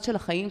בתקופה הזאת של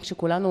החיים,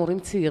 כשכולנו הורים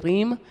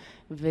צעירים,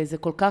 וזה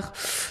כל כך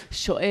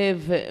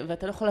שואב,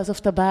 ואתה לא יכול לעזוב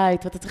את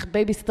הבית, ואתה צריך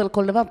בייביסיטר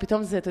לכל דבר,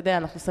 פתאום זה, אתה יודע,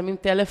 אנחנו שמים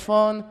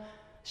טלפון,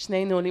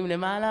 שנינו עולים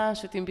למעלה,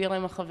 שותים בירה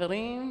עם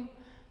החברים,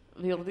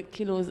 ויורדים,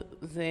 כאילו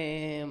זה...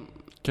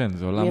 כן,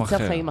 זה עולם אחר.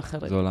 מייצר חיים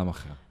אחרת. זה עולם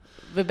אחר.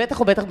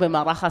 ובטח ובטח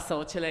במערך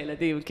ההסעות של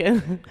הילדים, כן?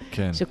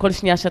 כן. שכל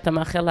שנייה שאתה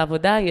מאחר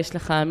לעבודה, יש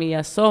לך מי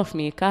יאסוף,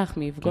 מי ייקח,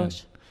 מי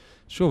יפגוש. כן.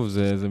 שוב,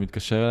 זה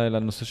מתקשר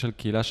לנושא של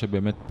קהילה,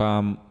 שבאמת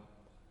פעם,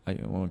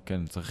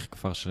 כן, צריך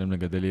כפר שלם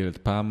לגדל ילד,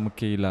 פעם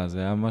קהילה, זה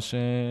היה מה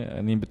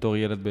שאני בתור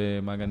ילד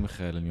במעגן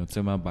מיכאל, אני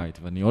יוצא מהבית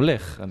ואני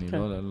הולך, אני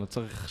לא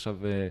צריך עכשיו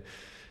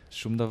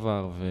שום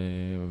דבר,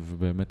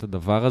 ובאמת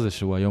הדבר הזה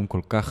שהוא היום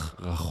כל כך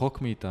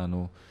רחוק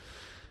מאיתנו,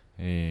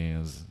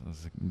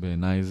 אז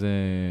בעיניי זה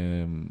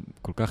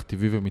כל כך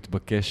טבעי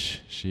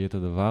ומתבקש שיהיה את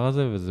הדבר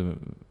הזה, וזה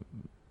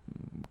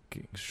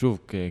שוב,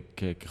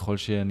 ככל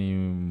שאני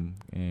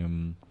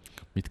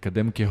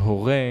מתקדם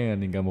כהורה,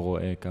 אני גם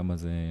רואה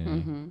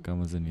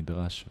כמה זה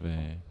נדרש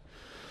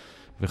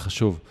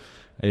וחשוב.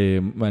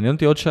 מעניין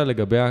אותי עוד שעה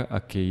לגבי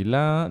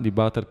הקהילה,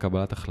 דיברת על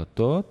קבלת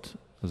החלטות,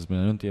 אז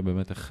מעניין אותי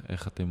באמת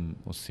איך אתם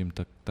עושים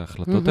את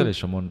ההחלטות האלה,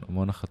 יש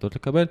המון החלטות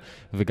לקבל,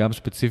 וגם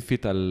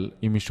ספציפית על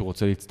אם מישהו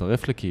רוצה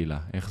להצטרף לקהילה,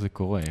 איך זה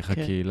קורה, איך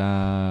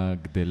הקהילה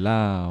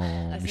גדלה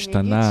או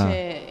משתנה. אז אני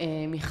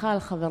אגיד שמיכל,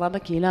 חברה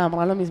בקהילה,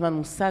 אמרה לו מזמן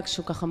מושג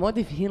שהוא ככה מאוד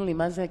הבהיר לי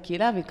מה זה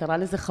הקהילה, והיא קראה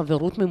לזה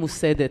חברות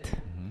ממוסדת.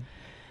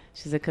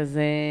 שזה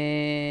כזה,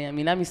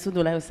 המילה מיסוד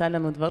אולי עושה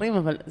לנו דברים,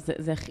 אבל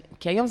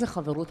כי היום זה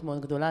חברות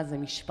מאוד גדולה, זה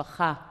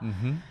משפחה.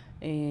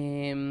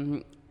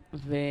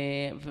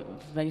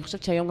 ואני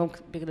חושבת שהיום גם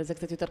בגלל זה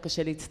קצת יותר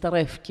קשה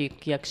להצטרף,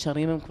 כי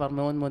הקשרים הם כבר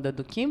מאוד מאוד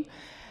אדוקים,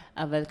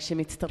 אבל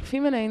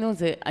כשמצטרפים אלינו,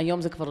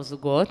 היום זה כבר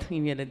זוגות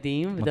עם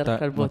ילדים, בדרך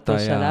כלל באותו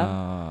שלב.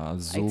 מתי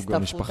הזוג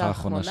המשפחה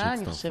האחרונה שהצטרפה?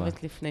 אני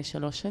חושבת לפני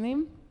 3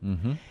 שנים,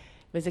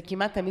 וזה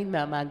כמעט תמיד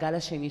מהמעגל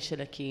השני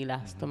של הקהילה.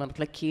 זאת אומרת,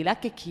 לקהילה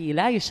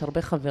כקהילה יש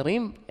הרבה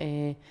חברים,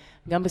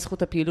 גם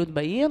בזכות הפעילות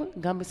בעיר,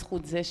 גם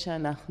בזכות זה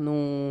שאנחנו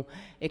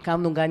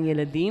הקמנו גן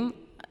ילדים,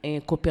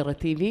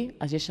 קואופרטיבי,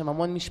 אז יש שם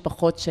המון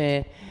משפחות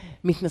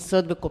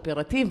שמתנסות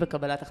בקואופרטיב,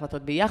 בקבלת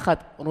החלטות ביחד,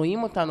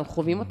 רואים אותנו,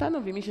 חווים אותנו,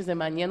 ומי שזה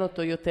מעניין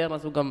אותו יותר,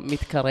 אז הוא גם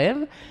מתקרב.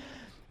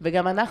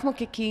 וגם אנחנו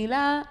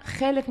כקהילה,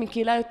 חלק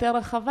מקהילה יותר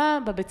רחבה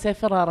בבית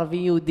ספר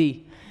הערבי-יהודי.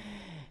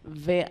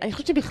 ואני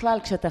חושבת שבכלל,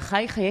 כשאתה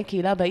חי חיי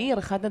קהילה בעיר,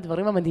 אחד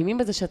הדברים המדהימים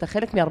בזה שאתה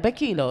חלק מהרבה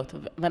קהילות,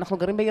 ואנחנו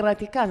גרים בעיר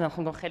העתיקה, אז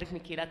אנחנו גם חלק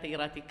מקהילת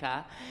העיר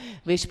העתיקה,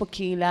 ויש פה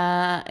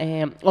קהילה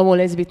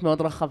הומו-לסבית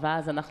מאוד רחבה,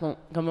 אז אנחנו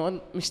גם מאוד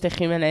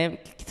משתייכים אליהם.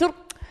 קיצור,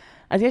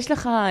 אז יש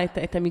לך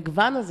את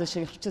המגוון הזה,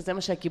 שאני חושבת שזה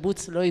מה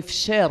שהקיבוץ לא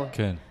אפשר,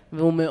 כן.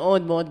 והוא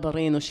מאוד מאוד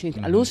בריא אנושית.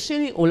 הלו"ז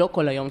שלי הוא לא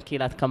כל היום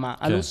קהילת קמה,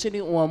 הלו"ז שלי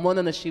הוא המון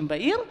אנשים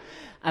בעיר,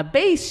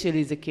 הבייס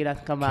שלי זה קהילת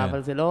קמה,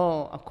 אבל זה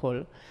לא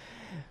הכל.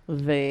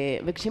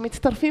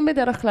 וכשמצטרפים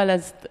בדרך כלל,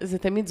 אז זה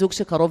תמיד זוג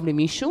שקרוב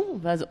למישהו,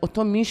 ואז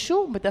אותו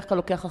מישהו בדרך כלל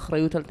לוקח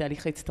אחריות על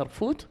תהליך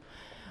ההצטרפות.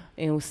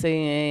 הוא עושה,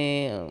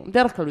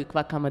 בדרך כלל הוא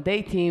יקבע כמה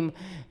דייטים,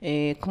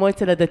 כמו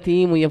אצל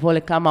הדתיים, הוא יבוא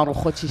לכמה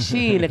ארוחות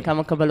שישי,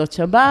 לכמה קבלות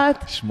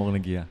שבת. שמור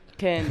נגיעה.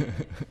 כן,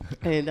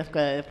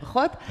 דווקא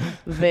פחות.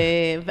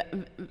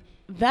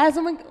 ואז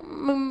הוא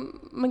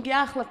מגיעה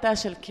ההחלטה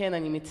של כן,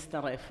 אני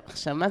מצטרף.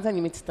 עכשיו, מה זה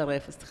אני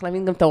מצטרף? אז צריך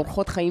להבין גם את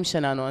האורחות חיים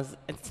שלנו. אז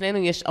אצלנו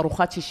יש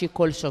ארוחת שישי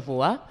כל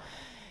שבוע.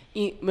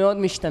 היא מאוד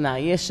משתנה.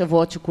 יש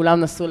שבועות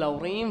שכולם נסעו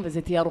להורים,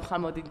 וזה תהיה ארוחה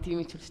מאוד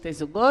אינטימית של 2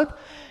 זוגות.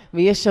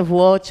 ויש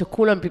שבועות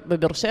שכולם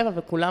בבאר שבע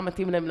וכולם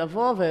מתאים להם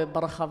לבוא,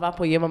 וברחבה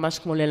פה יהיה ממש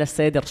כמו ליל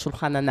הסדר,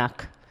 שולחן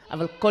ענק.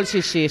 אבל כל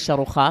שישי יש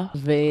ארוחה,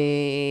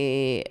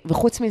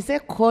 וחוץ מזה,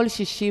 כל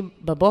שישי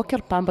בבוקר,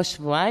 פעם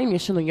בשבועיים,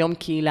 יש לנו יום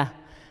קהילה.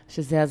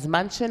 שזה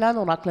הזמן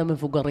שלנו רק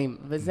למבוגרים,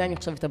 וזה אני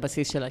חושבת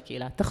הבסיס של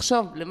הקהילה.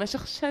 תחשוב,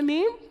 למשך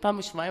שנים, פעם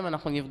בשבועיים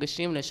אנחנו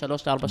נפגשים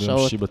ל3-4 שעות.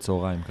 ביום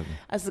בצהריים כזה.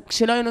 אז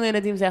כשלא היו לנו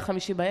ילדים זה היה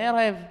 5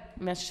 בערב,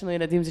 מאז שיש לנו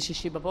ילדים זה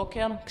 6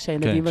 בבוקר,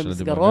 כשהילדים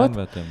במסגרות.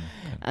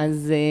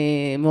 אז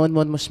מאוד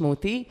מאוד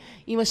משמעותי.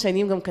 עם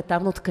השנים גם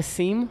כתבנו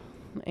טקסים,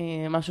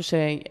 משהו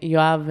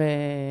שיואב,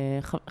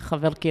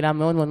 חבר קהילה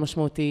מאוד מאוד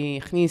משמעותי,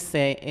 הכניס,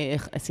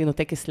 עשינו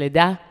טקס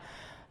לידה,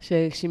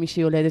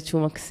 שמישהי יולדת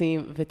שהוא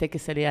מקסים,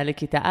 וטקס עלייה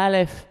לכיתה א',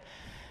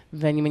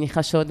 ואני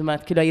מניחה שעוד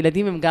מעט, כאילו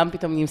הילדים הם גם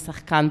פתאום נהיים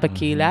שחקן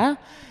בקהילה,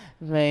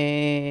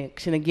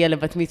 וכשנגיע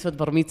לבת מצוות,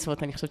 בר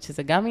מצוות, אני חושבת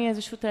שזה גם יהיה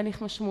איזשהו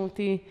תהליך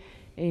משמעותי,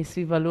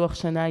 סביב הלוח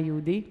שנה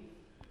היהודי.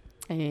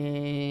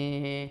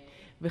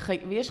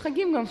 ויש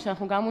חגים גם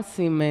שאנחנו גם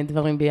עושים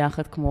דברים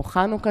ביחד, כמו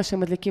חנוכה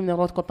שמדליקים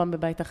נרות כל פעם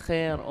בבית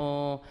אחר,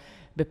 או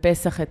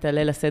בפסח את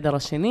הליל הסדר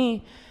השני,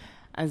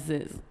 אז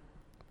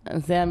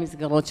זה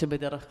המסגרות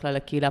שבדרך כלל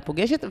הקהילה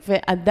פוגשת,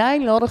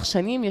 ועדיין לאורך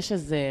שנים יש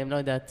איזה, לא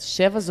יודעת,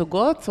 7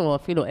 זוגות, או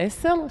אפילו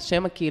 10,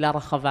 שהם הקהילה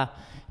רחבה.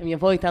 הם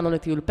יבואו איתנו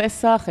לטיול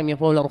פסח, הם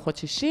יבואו לארוחות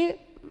שישי,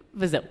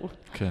 וזהו.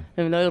 כן.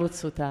 הם לא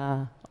ירצו את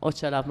העוד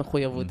שלב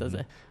מחויבות הזה.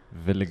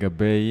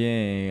 ולגבי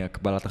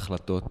הקבלת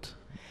החלטות?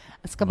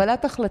 אז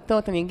קבלת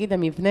החלטות, אני אגיד,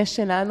 המבנה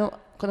שלנו,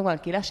 קודם כל,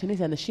 הקהילה שלי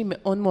זה אנשים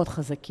מאוד מאוד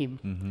חזקים.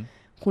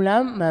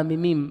 כולם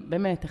מאמימים,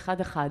 באמת,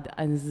 אחד.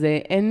 אז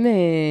אין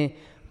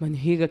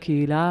מנהיג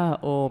הקהילה,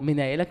 או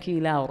מנהל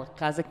הקהילה, או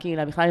רכז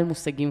הקהילה, בכלל אין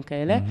מושגים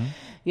כאלה.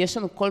 יש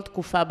לנו כל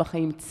תקופה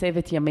בחיים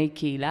צוות ימי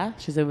קהילה,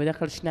 שזה בדרך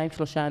כלל 2-3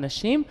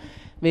 אנשים,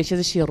 ויש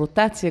איזושהי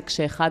רוטציה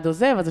כשאחד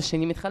עוזב, אז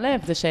השני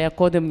מתחלף, זה שהיה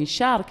קודם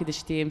נשאר, כדי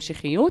שתהיה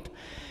המשכיות.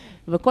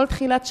 וכל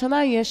תחילת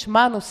שנה יש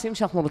מה הנושאים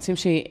שאנחנו רוצים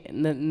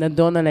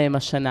שנדון עליהם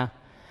השנה.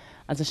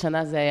 אז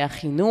השנה זה היה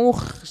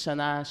חינוך,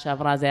 שנה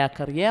שעברה זה היה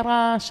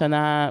קריירה,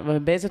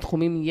 ובאיזה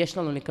תחומים יש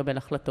לנו לקבל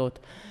החלטות.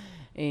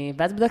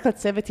 ואז בדרך כלל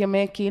צוות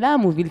ימי קהילה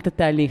מוביל את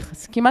התהליך.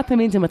 אז כמעט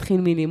תמיד זה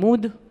מתחיל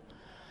מלימוד,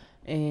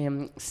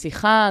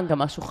 שיחה, גם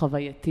משהו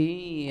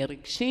חווייתי,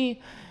 רגשי,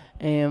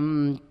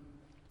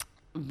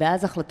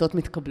 ואז החלטות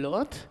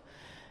מתקבלות.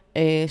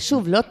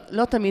 שוב,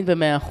 לא תמיד ב100%,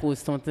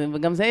 זאת אומרת,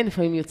 וגם זה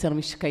לפעמים יוצר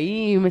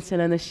משקעים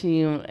אצל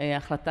אנשים,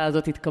 ההחלטה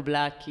הזאת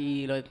התקבלה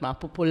כי, לא יודעת מה,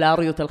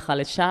 הפופולריות הלכה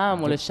לשם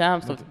או לשם.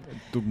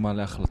 דוגמה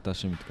להחלטה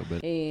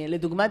שמתקבלת.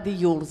 לדוגמה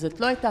דיור, זאת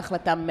לא הייתה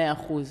החלטה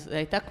 100%, זו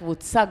הייתה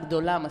קבוצה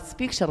גדולה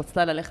מספיק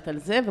שרצתה ללכת על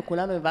זה,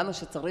 וכולנו הבנו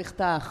שצריך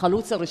את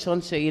החלוץ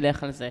הראשון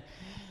שילך על זה.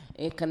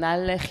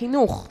 כנ"ל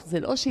חינוך, זה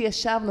לא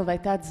שישבנו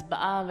והייתה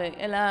הצבעה,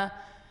 אלא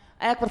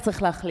היה כבר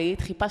צריך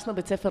להחליט, חיפשנו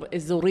בית ספר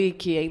אזורי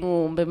כי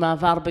היינו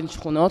במעבר בין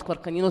שכונות, כבר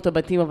קנינו את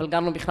הבתים אבל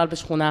גרנו בכלל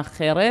בשכונה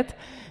אחרת,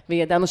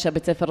 וידענו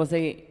שהבית ספר הזה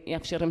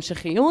יאפשר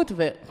המשכיות,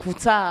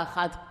 וקבוצה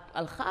אחת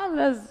הלכה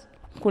ואז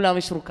כולם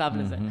ישרו קו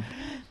לזה.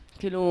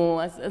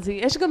 כאילו, אז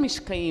יש גם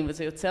משקעים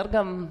וזה יוצר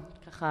גם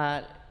ככה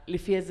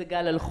לפי איזה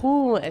גל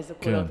הלכו, איזה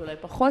קולות אולי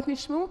פחות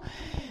נשמעו,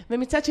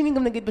 ומצד שני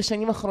גם נגיד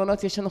בשנים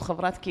האחרונות יש לנו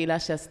חברת קהילה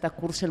שעשתה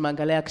קורס של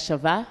מעגלי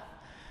הקשבה,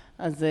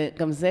 אז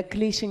גם זה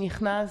כלי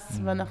שנכנס,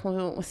 ואנחנו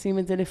עושים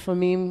את זה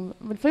לפעמים,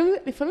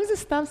 ולפעמים זה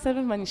סתם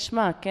סבב מה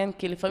נשמע, כן?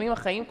 כי לפעמים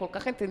החיים כל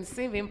כך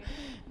אינטנסיביים,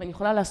 ואני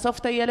יכולה לאסוף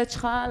את הילד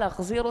שלך,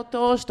 להחזיר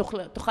אותו,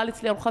 שתאכל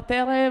אצלי ארוחת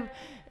ערב,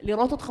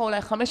 לראות אותך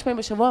אולי 5 פעמים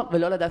בשבוע,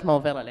 ולא לדעת מה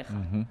עובר עליך.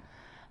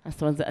 אז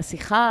זאת אומרת,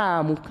 השיחה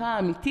העמוקה,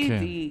 האמיתית,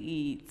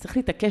 היא צריך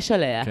להתעקש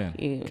עליה,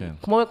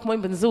 כמו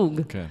עם בן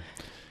זוג. כן.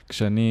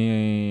 כשאני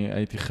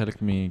הייתי חלק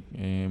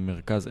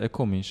ממרכז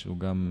אקומי, שהוא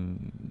גם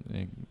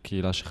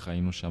קהילה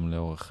שחיינו שם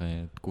לאורך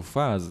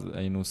תקופה, אז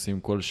היינו עושים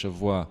כל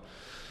שבוע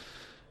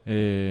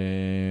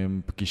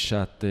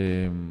פגישת,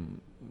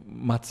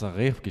 מה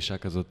צריך, פגישה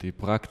כזאת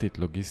פרקטית,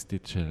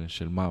 לוגיסטית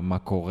של מה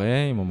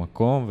קורה עם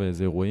המקום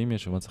ואיזה אירועים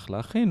יש ומה צריך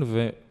להכין,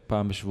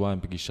 ופעם בשבועיים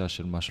פגישה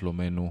של מה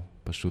שלומנו,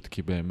 פשוט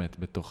כי באמת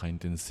בתוך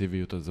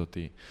האינטנסיביות הזאת,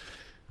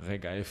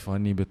 רגע, איפה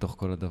אני בתוך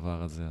כל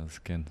הדבר הזה? אז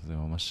כן, זה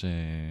ממש,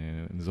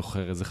 אני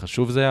זוכר איזה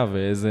חשוב זה היה,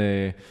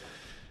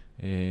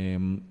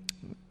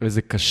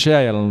 ואיזה קשה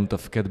היה לנו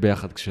לתפקד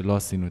ביחד כשלא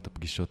עשינו את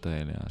הפגישות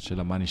האלה,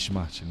 של מה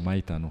נשמע, של מה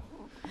איתנו.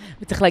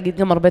 וצריך להגיד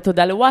גם הרבה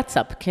תודה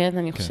לוואטסאפ, כן?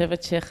 אני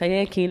חושבת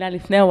שחיי קהילה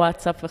לפני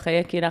הוואטסאפ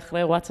וחיי קהילה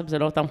אחרי וואטסאפ זה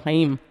לא אותם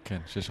חיים. כן,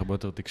 שיש הרבה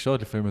יותר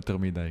תקשורת, לפעמים יותר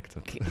מדי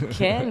קצת.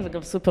 כן,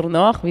 וגם סופר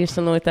נוח, ויש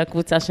לנו את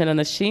הקבוצה של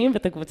הנשים,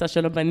 ואת הקבוצה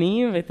של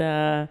הבנים, ואת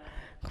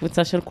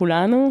הקבוצה של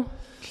כולנו.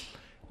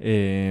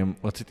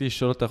 רציתי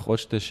לשאול אותך עוד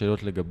 2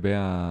 שאלות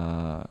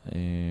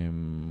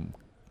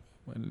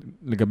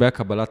לגבי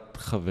הקבלת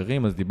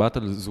חברים, אז דיברת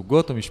על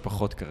זוגות או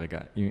משפחות כרגע.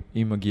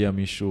 אם מגיע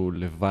מישהו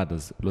לבד,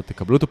 אז לא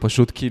תקבלו אותו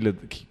פשוט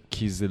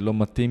כי זה לא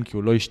מתאים, כי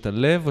הוא לא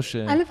ישתלב, או ש...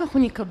 אנחנו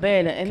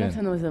נקבל, אין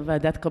לנו איזו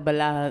ועדת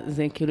קבלה,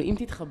 זה כאילו אם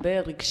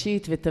תתחבר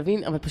רגשית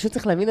ותבין, אבל פשוט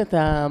צריך להבין את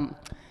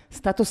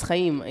הסטטוס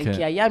חיים,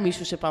 כי היה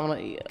מישהו שפעם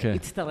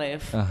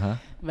הצטרף,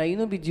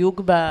 והיינו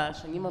בדיוק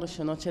בשנים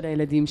הראשונות של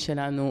הילדים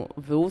שלנו,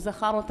 והוא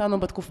זכר אותנו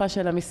בתקופה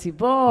של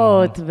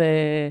המסיבות,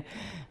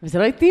 וזה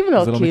לא התאים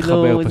לו,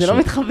 כאילו, זה לא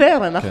מתחבר,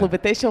 אנחנו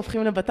ב9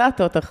 הופכים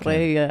לבטטות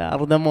אחרי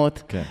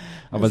הרדמות. כן,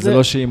 אבל זה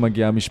לא שהיא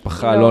מגיעה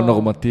משפחה לא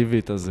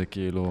נורמטיבית, אז זה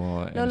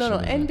כאילו... לא,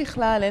 אין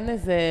בכלל, אין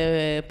איזה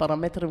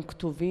פרמטרים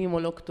כתובים או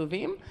לא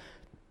כתובים.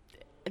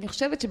 אני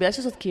חושבת שבגלל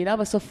שזאת קהילה,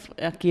 בסוף,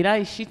 הקהילה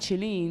האישית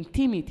שלי היא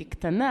אינטימית, היא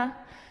קטנה,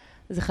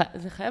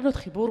 זה חייב להיות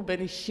חיבור בין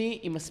אישי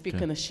עם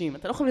מספיק אנשים.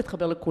 אתה לא יכול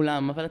להתחבר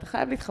לכולם, אבל אתה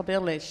חייב להתחבר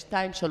ל2-3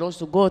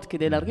 זוגות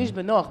כדי להרגיש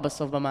בנוח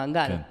בסוף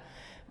במעגל.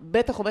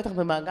 בטח או בטח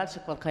במעגל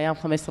שכבר קיים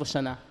 15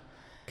 שנה.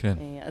 כן.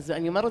 אז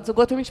אני אומרת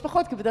זוגות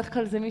ומשפחות, כי בדרך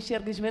כלל זה מי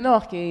שירגיש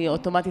בנוח, כי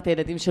אוטומטית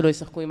הילדים שלו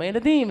ישחקו עם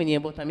הילדים, ונהיה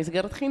באותה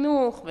מסגרת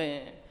חינוך,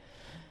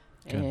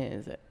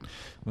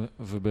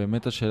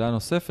 ובאמת השאלה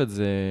הנוספת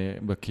זה,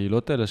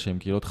 בקהילות האלה שהן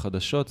קהילות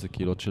חדשות, זה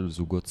קהילות של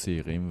זוגות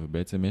צעירים,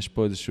 ובעצם יש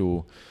פה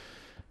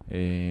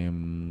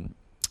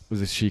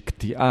איזושהי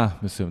קטיעה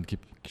מסוימת, כי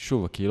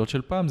שוב, הקהילות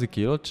של פעם זה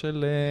קהילות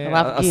של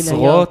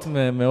עשרות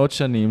מאות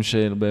שנים,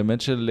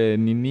 באמת של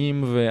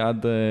נינים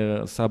ועד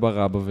סבא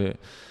רבא,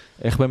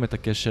 ואיך באמת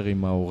הקשר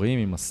עם ההורים,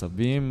 עם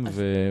הסבים,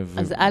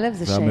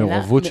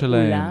 והמעורבות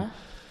שלהם.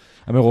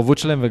 המעורבות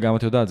שלהם, וגם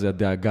את יודעת, זה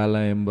הדאגה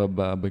להם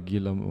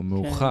בגיל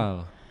המאוחר.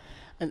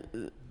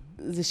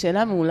 זו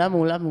שאלה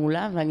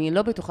מעולה, ואני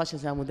לא בטוחה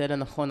שזה המודל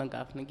הנכון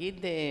אגב.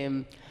 נגיד,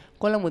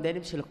 כל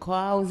המודלים של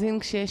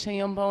קו-האוזינג שיש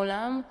היום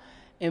בעולם,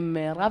 הם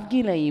רב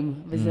גילאים,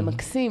 וזה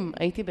מקסים.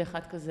 הייתי באחד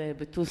כזה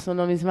בטוסון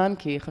לא מזמן,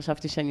 כי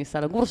חשבתי שאני אסע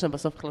לגור שם,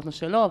 בסוף החלטנו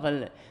שלא,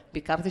 אבל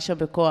ביקרתי שם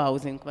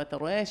בקו-האוזינג, ואתה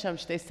רואה שם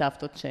 2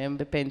 סבתות שהן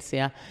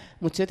בפנסיה,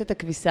 מוציאות את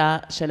הכביסה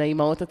של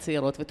האימהות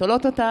הצעירות,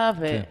 ותולות אותה,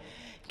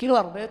 וכאילו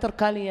הרבה יותר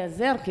קל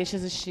להיעזר, כי יש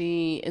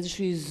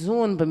איזשהו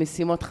איזון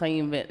במשימות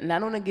חיים,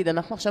 ולנו נגיד,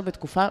 אנחנו עכשיו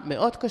בתקופה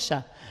מאוד קשה.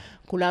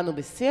 כולנו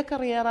בשיא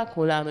הקריירה,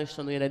 כולנו יש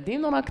לנו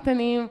ילדים נורא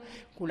קטנים,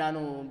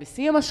 כולנו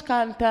בשיא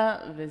המשכנתה,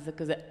 וזה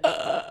כזה,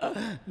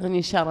 לא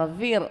נשאר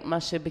אוויר, מה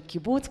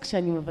שבקיבוץ,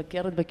 כשאני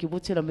מבקרת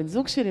בקיבוץ של הבן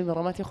זוג שלי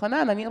ברמת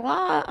יוחנן, אני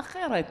רואה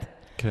אחרת.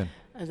 כן.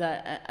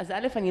 אז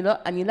א',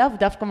 אני לאו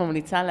דווקא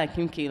ממליצה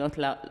להקים קהילות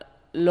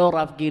לא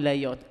רב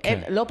גילאיות.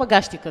 לא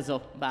פגשתי כזו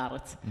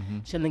בארץ,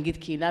 של נגיד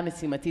קהילה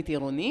משימתית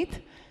עירונית,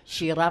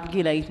 שהיא רב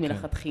גילאית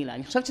מלכתחילה.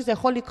 אני חושבת שזה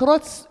יכול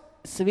לקרוץ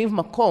סביב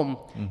מקום,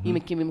 אם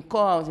מקימים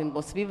קו-האוזינג,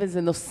 או סביב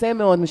איזה נושא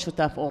מאוד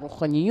משותף, או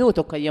רוחניות,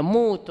 או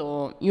קיימות,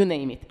 או you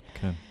name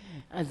it.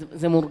 אז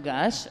זה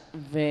מורגש,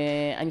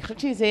 ואני חושבת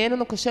שזה יהיה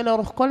לנו קשה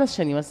לאורך כל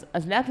השנים.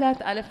 אז לאט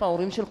לאט,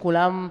 ההורים של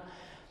כולם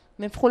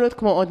נהפכו להיות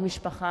כמו עוד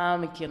משפחה,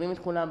 מכירים את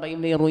כולם,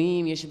 באים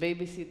לאירועים, יש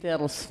בייביסיטר,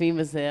 אוספים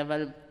וזה,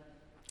 אבל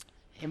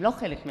הם לא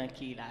חלק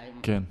מהקהילה, הם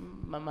כן.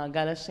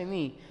 במעגל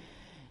השני.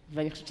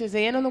 ואני חושבת שזה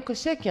יהיה לנו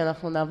קשה, כי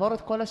אנחנו נעבור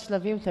את כל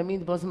השלבים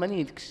תמיד בו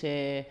זמנית.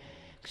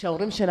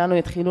 כשההורים שלנו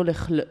יתחילו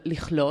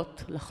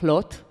לחלות,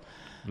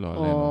 לא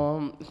או,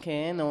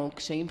 כן, או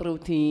קשיים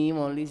בריאותיים,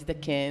 או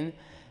להזדקן,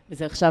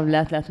 וזה עכשיו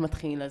לאט לאט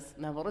מתחיל, אז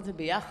נעבור את זה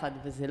ביחד,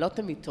 וזה לא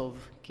תמיד טוב,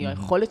 כי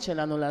היכולת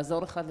שלנו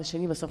לעזור אחד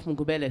לשני בסוף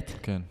מוגבלת.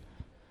 כן.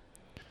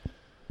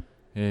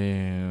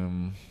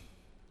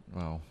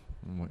 וואו,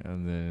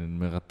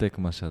 מרתק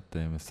מה שאת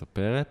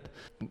מספרת.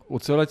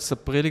 רוצה אולי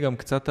תספרי לי גם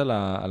קצת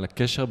על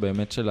הקשר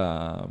באמת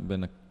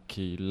בין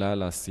הקהילה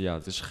לעשייה.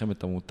 אז יש לכם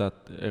את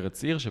עמותת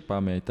ארץ עיר,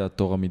 שפעם הייתה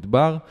תור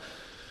המדבר,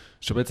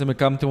 שבעצם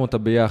הקמתם אותה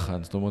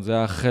ביחד. זאת אומרת, זה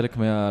היה חלק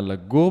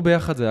מהלגור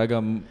ביחד, זה היה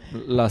גם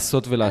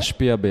לעשות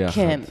ולהשפיע ביחד.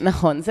 כן,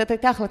 נכון. זאת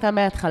הייתה החלטה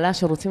מההתחלה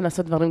שרוצים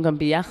לעשות דברים גם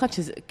ביחד,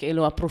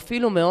 שכאילו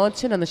הפרופיל הוא מאוד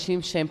של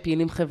אנשים שהם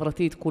פעילים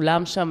חברתית,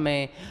 כולם שם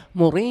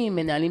מורים,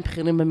 מנהלים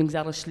בכירים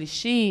במגזר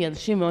השלישי,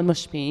 אנשים מאוד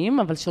משפיעים,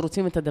 אבל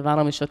שרוצים את הדבר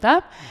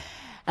המשותף.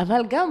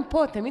 אבל גם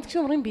פה, תמיד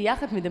כשאומרים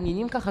ביחד,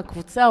 מדמיינים ככה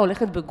קבוצה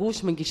הולכת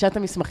בגוש, מגישה את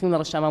המסמכים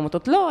לרשם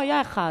העמותות. לא,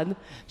 היה אחד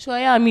שהוא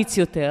היה אמיץ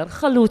יותר,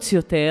 חלוץ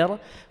יותר,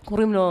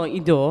 קוראים לו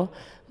עידו,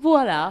 והוא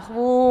הלך,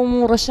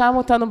 והוא רשם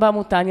אותנו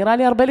בעמותה. נראה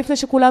לי הרבה לפני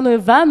שכולנו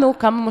הבנו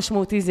כמה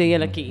משמעותי זה יהיה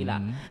לקהילה.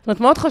 זאת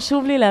אומרת, מאוד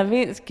חשוב לי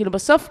להבין, כאילו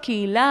בסוף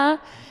קהילה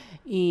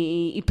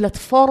היא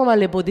פלטפורמה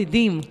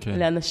לבודדים,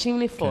 לאנשים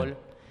לפעול.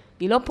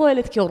 היא לא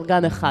פועלת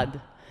כאורגן אחד.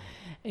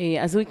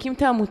 אז הוא הקים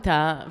את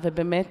העמותה,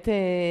 ובאמת,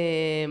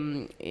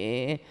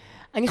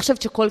 אני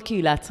חושבת שכל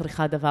קהילה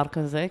צריכה דבר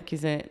כזה, כי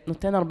זה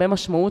נותן הרבה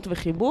משמעות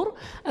וחיבור.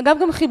 אגב,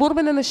 גם חיבור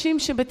בין אנשים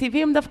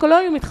שבטבעי הם דווקא לא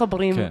היו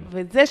מתחברים, כן.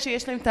 וזה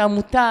שיש להם את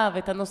העמותה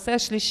ואת הנושא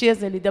השלישי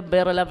הזה,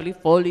 לדבר עליו,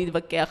 לפעול,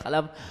 להתווכח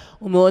עליו,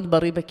 הוא מאוד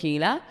בריא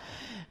בקהילה.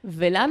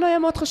 ולנו היה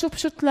מאוד חשוב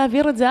פשוט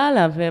להעביר את זה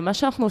הלאה, ומה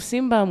שאנחנו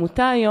עושים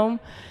בעמותה היום,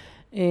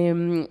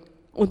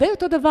 הוא די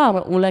אותו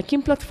דבר, הוא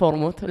להקים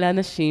פלטפורמות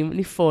לאנשים,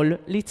 לפעול,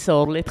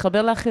 ליצור,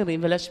 להתחבר לאחרים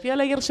ולהשפיע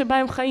על העיר שבה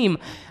הם חיים.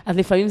 אז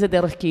לפעמים זה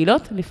דרך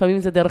קהילות, לפעמים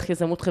זה דרך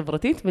יזמות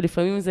חברתית,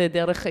 ולפעמים זה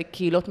דרך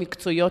קהילות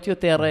מקצועיות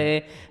יותר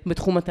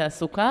בתחום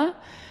התעסוקה,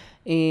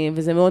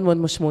 וזה מאוד מאוד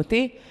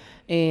משמעותי.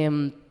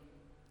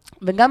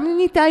 וגם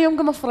נהייתה היום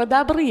גם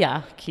הפרדה בריאה,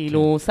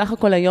 כאילו סך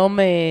הכל היום,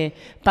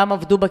 פעם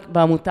עבדו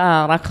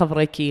בעמותה רק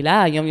חברי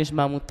קהילה, היום יש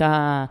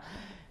בעמותה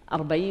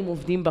 40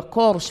 עובדים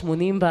בקור,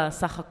 80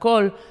 בסך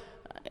הכל,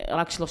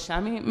 רק 3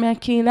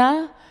 מהקהילה.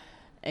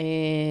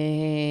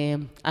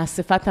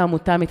 האספת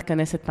העמותה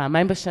מתכנסת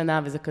פעמיים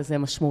בשנה, וזה כזה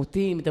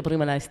משמעותי,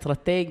 מדברים על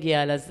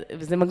האסטרטגיה,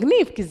 וזה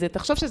מגניב, כי זה,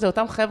 תחשוב שזה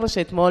אותם חבר'ה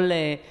שאתמול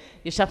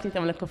ישבתי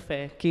איתם לקפה,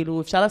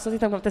 כאילו אפשר לעשות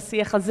איתם גם את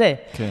השיח הזה.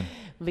 כן.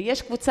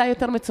 ויש קבוצה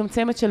יותר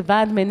מצומצמת של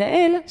ועד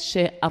מנהל,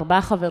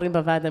 ש4 חברים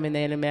בוועד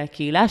המנהל הם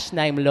מהקהילה,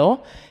 2 לא,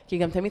 כי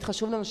גם תמיד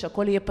חשוב לנו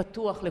שהכל יהיה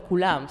פתוח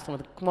לכולם, זאת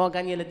אומרת, כמו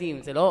הגן ילדים,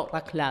 זה לא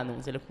רק לנו,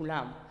 זה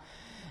לכולם.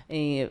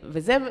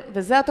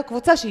 וזה אותה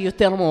קבוצה שהיא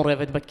יותר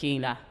מעורבת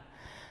בקהילה.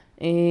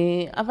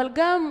 אבל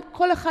גם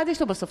כל אחד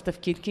יש לו בסוף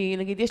תפקיד, כי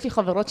נגיד יש לי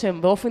חברות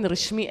שהן באופן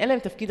רשמי, אין להם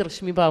תפקיד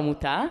רשמי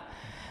בעמותה,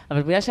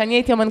 אבל בגלל שאני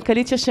הייתי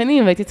המנכ"לית 6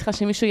 שנים, והייתי צריכה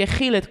שמישהו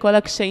יכיל את כל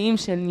הקשיים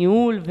של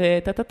ניהול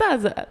וטטטה,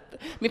 אז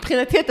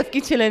מבחינתי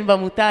התפקיד שלהם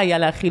בעמותה היה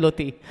להכיל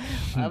אותי.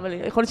 אבל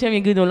יכול להיות שהם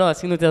יגידו, לא,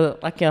 עשינו את זה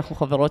רק כי אנחנו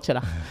חברות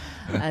שלך.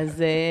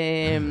 אז,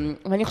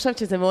 ואני חושבת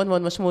שזה מאוד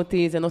מאוד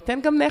משמעותי, זה נותן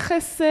גם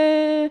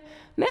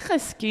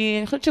נכס, כי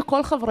אני חושבת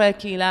שכל חברי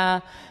הקהילה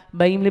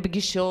באים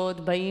לפגישות,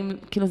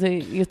 כאילו זה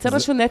יוצר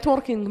איזשהו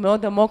נטוורקינג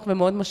מאוד עמוק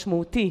ומאוד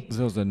משמעותי.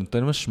 זהו, זה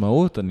נותן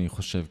משמעות, אני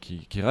חושב,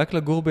 כי רק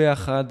לגור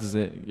ביחד,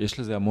 יש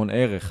לזה המון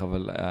ערך,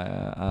 אבל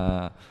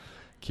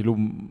כאילו,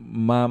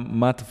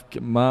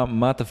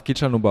 מה התפקיד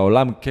שלנו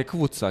בעולם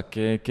כקבוצה,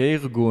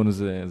 כארגון,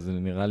 זה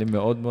נראה לי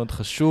מאוד מאוד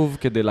חשוב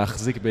כדי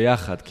להחזיק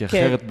ביחד, כי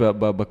אחרת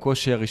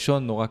בקושי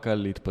הראשון נורא קל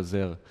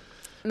להתפזר.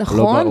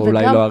 נכון,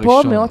 וגם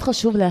פה מאוד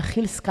חשוב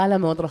להכיל סקאלה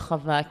מאוד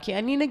רחבה, כי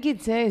אני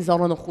נגיד, זה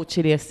אזור הנוחות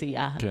שלי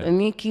עשייה.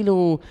 אני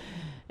כאילו,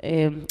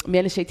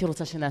 מאלה שהייתי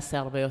רוצה שנעשה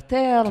הרבה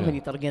יותר,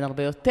 ונתארגן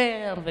הרבה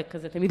יותר,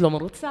 וכזה תמיד לא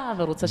מרוצה,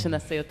 ורוצה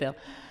שנעשה יותר.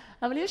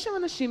 אבל יש שם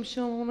אנשים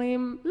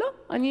שאומרים, לא,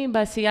 אני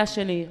בעשייה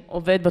שלי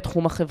עובד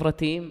בתחום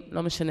החברתי,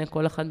 לא משנה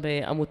כל אחד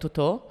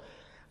בעמותותו,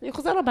 אני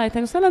חוזר הביתה,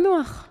 אני עושה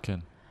לנוח. כן.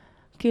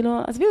 כאילו,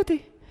 עזבי אותי.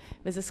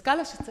 וזו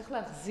סקאלה שצריך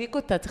להחזיק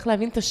אותה, צריך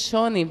להבין את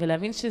השוני,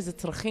 ולהבין שזה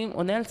צרכים,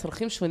 עונה על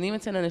צרכים שונים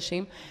אצל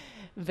אנשים,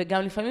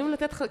 וגם לפעמים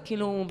לתת,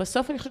 כאילו,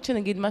 בסוף אני חושבת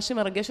שנגיד, מה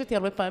שמרגש אותי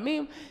הרבה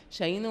פעמים,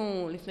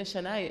 שהיינו לפני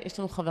שנה, יש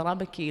לנו חברה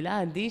בקהילה,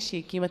 עדי,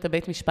 שהקימה את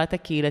הבית משפט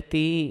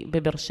הקהילתי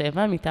בבאר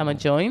שבע, מטעם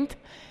הג'וינט,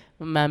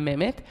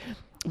 מהממת,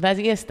 ואז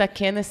היא עשתה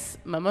כנס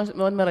ממש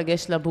מאוד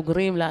מרגש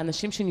לבוגרים,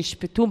 לאנשים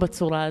שנשפטו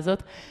בצורה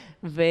הזאת,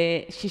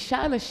 ו6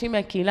 אנשים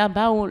מהקהילה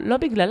באו, לא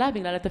בגללה,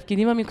 בגלל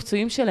התפקידים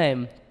המקצועיים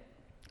שלהם.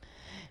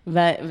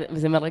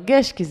 וזה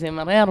מרגש, כי זה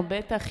מראה הרבה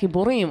את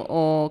החיבורים,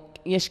 או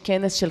יש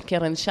כנס של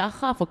קרן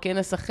שחף, או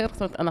כנס אחר,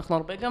 זאת אומרת, אנחנו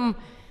הרבה גם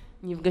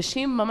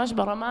נפגשים ממש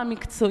ברמה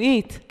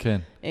המקצועית, כן.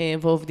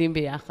 ועובדים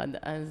ביחד.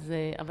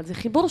 אבל זה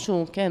חיבור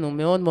שהוא, כן, הוא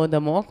מאוד מאוד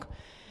עמוק.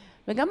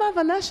 וגם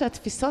ההבנה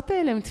שהתפיסות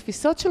האלה הן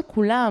תפיסות של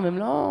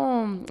כולם,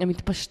 הן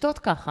מתפשטות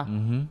ככה.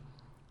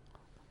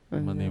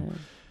 מדהים.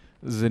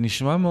 זה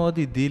נשמע מאוד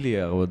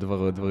אידילי,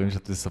 הדברים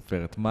שאת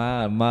מספרת.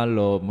 מה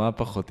לא, מה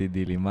פחות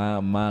אידילי?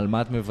 על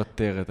מה את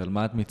מוותרת? על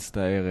מה את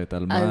מצטערת?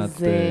 על מה את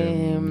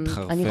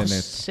מתחרפנת? אני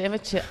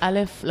חושבת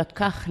שא'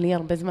 לקח לי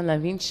הרבה זמן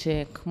להבין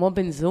שכמו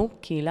בן זוג,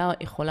 קהילה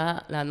יכולה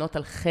לענות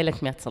על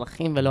חלק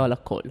מהצרכים ולא על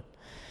הכל.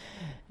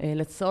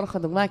 לצורך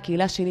הדוגמה,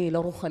 הקהילה שלי היא לא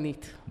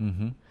רוחנית.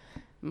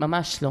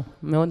 ממש לא.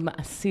 מאוד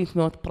מעשית,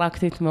 מאוד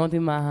פרקטית, מאוד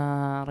עם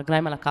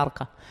הרגליים על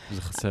הקרקע.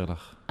 זה חסר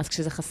לך. אז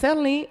כשזה חסר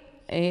לי,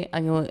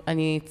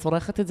 אני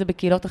צורכת את זה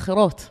בקהילות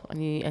אחרות.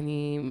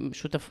 אני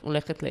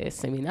הולכת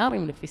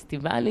לסמינרים,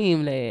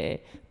 לפסטיבלים,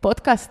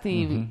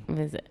 לפודקאסטים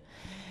וזה.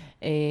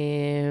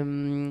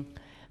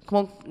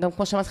 גם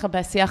כמו שאמרתי לך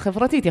בעשייה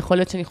החברתית, יכול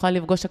להיות שאני יכולה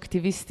לפגוש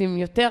אקטיביסטים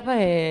יותר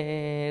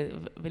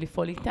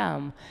ולפעול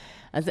איתם.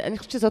 אז אני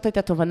חושבת שזאת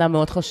הייתה תובנה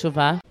מאוד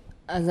חשובה.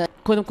 אז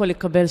קודם כל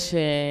לקבל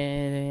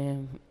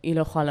שהיא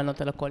לא יכולה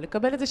לענות על הכל.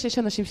 לקבל את זה שיש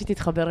אנשים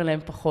שתתחבר אליהם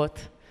פחות.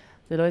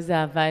 זה לא איזו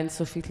אהבה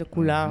אינסופית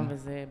לכולם,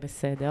 וזה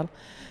בסדר.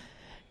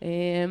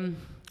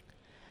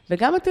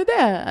 וגם אתה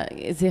יודע,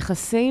 זה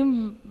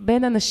יחסים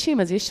בין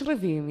אנשים, אז יש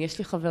ריבים, יש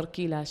לי חבר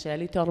קהילה שהיה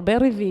לי איתו הרבה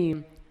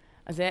ריבים,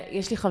 אז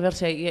יש לי חבר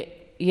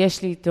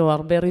שיש לי איתו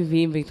הרבה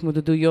ריבים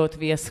והתמודדויות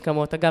ואי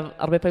הסכמות, אגב,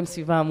 הרבה פעמים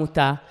סביבה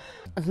עמותה,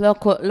 אז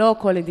לא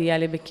הכל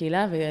אידיאלי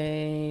בקהילה,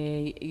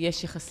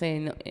 ויש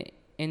יחסי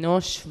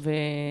אנוש,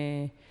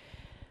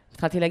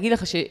 התחלתי להגיד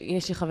לך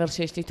שיש לי חבר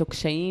שיש לי איתו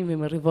קשיים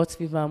ומריבות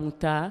סביב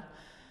העמותה,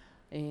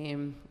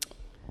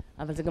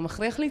 אבל זה גם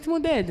מכריח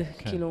להתמודד,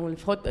 כאילו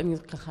לפחות,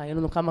 ככה, היה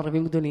לנו כמה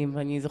ריבים גדולים,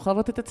 ואני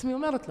זוכרת את עצמי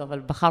אומרת לו,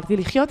 אבל בחרתי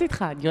לחיות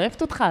איתך, אני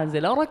אוהבת אותך, זה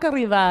לא רק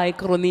הריב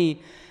העקרוני,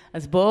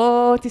 אז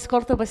בוא תזכור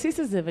את הבסיס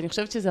הזה, ואני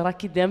חושבת שזה רק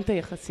קידם את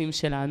היחסים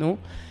שלנו.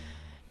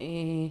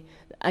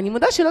 אני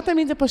מודה שלא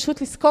תמיד זה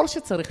פשוט לזכור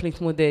שצריך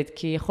להתמודד,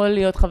 כי יכול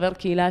להיות חבר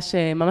קהילה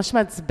שממש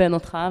מעצבן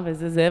אותך,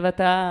 וזה זה,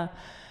 ואתה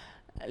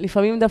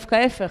לפעמים דווקא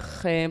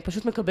ההפך,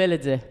 פשוט מקבל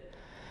את זה.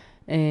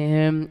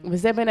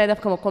 וזה בעיניי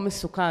דווקא מקום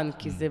מסוכן,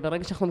 כי זה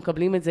ברגע שאנחנו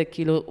מקבלים את זה,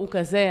 כאילו הוא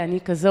כזה,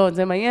 אני כזאת,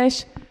 זה מה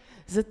יש,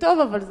 זה טוב,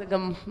 אבל זה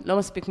גם לא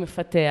מספיק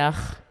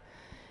מפתח.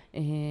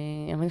 אבל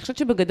אני חושבת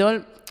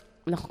שבגדול,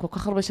 אנחנו כל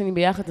כך הרבה שנים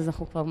ביחד, אז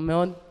אנחנו כבר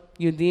מאוד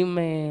יודעים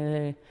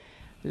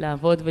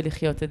לעבוד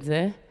ולחיות את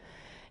זה.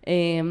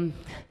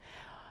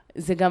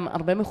 זה גם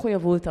הרבה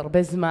מחויבות,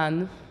 הרבה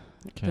זמן.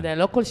 אתה יודע,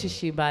 לא כל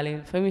שישי בא לי,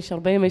 לפעמים יש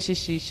הרבה ימי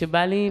שישי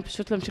שבא לי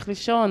פשוט להמשיך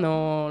לישון,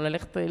 או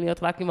ללכת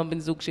להיות רק עם הבן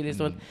זוג שלי. זאת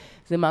אומרת,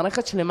 זה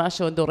מערכת שלמה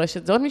שעוד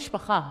דורשת, זה עוד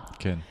משפחה.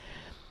 כן.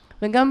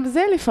 וגם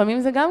זה,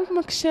 לפעמים זה גם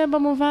מקשה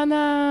במובן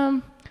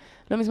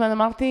לא מזמן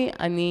אמרתי,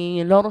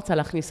 אני לא רוצה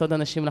להכניס עוד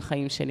אנשים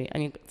לחיים שלי.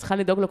 אני צריכה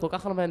לדאוג לכל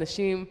כך הרבה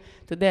אנשים,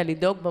 אתה יודע,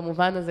 לדאוג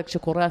במובן הזה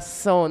כשקורה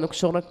אסון,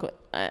 או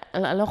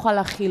אני לא יכולה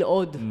להכיל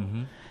עוד.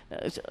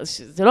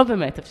 זה לא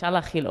באמת, אפשר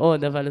להכיל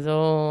עוד, אבל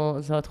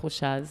זו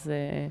התחושה.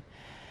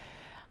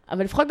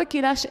 אבל לפחות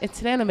בקהילה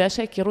אצלנו, בגלל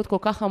שההיכרות כל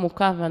כך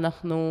עמוקה,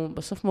 ואנחנו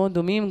בסוף מאוד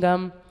דומים,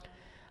 גם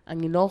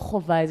אני לא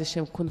חווה איזה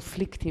שהם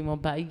קונפליקטים, או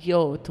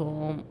בעיות,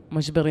 או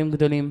משברים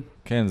גדולים.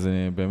 כן,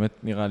 זה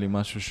באמת נראה לי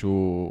משהו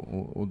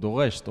שהוא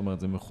דורש, זאת אומרת,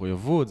 זה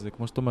מחויבות, זה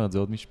כמו שאת אומרת, זה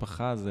עוד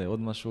משפחה, זה עוד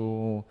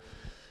משהו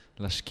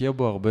להשקיע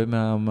בו הרבה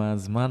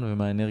מהזמן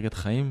ומהאנרגיית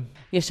חיים.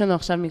 יש לנו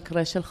עכשיו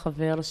מקרה של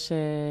חבר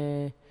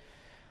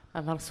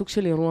שעבר סוג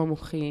של אירוע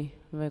מוחי,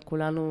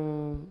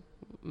 וכולנו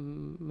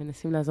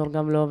מנסים לעזור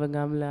גם לו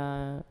וגם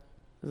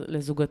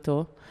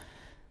לזוגתו.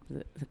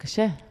 זה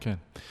קשה. כן.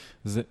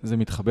 זה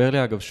מתחבר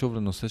לי, אגב, שוב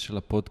לנושא של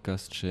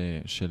הפודקאסט,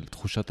 של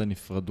תחושת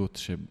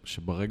הנפרדות,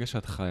 שברגע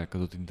שאת חיה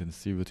כזאת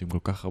אינטנסיביות עם כל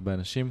כך הרבה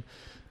אנשים,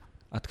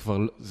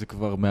 זה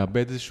כבר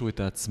מאבד איזשהו את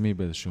העצמי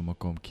באיזשהו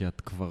מקום, כי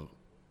את כבר,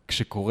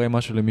 כשקורה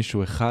משהו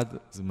למישהו אחד,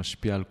 זה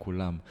משפיע על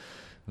כולם.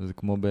 זה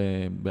כמו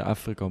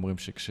באפריקה אומרים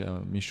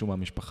שכשמישהו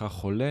מהמשפחה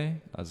חולה,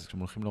 אז כשהם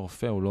הולכים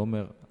לרופא, הוא לא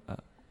אומר,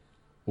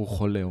 הוא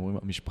חולה, אומרים,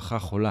 המשפחה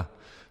חולה.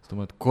 זאת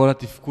אומרת, כל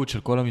התפקוד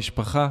של כל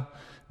המשפחה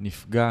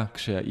נפגע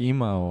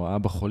כשהאימא או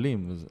האבא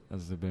חולים,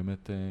 אז זה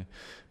באמת,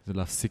 זה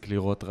להפסיק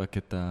לראות רק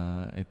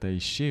את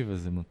האישי,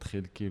 וזה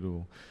מתחיל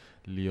כאילו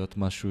להיות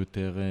משהו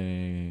יותר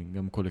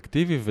גם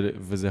קולקטיבי,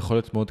 וזה יכול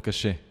להיות מאוד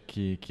קשה,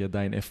 כי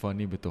עדיין איפה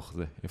אני בתוך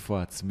זה, איפה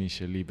העצמי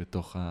שלי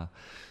בתוך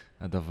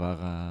הדבר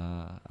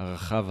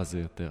הרחב הזה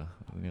יותר.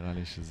 נראה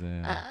לי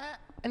שזה...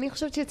 אני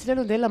חושבת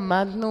שאצלנו די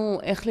למדנו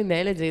איך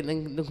לנהל את זה.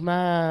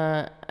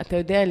 לדוגמה, אתה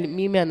יודע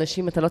מי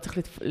מהאנשים אתה לא צריך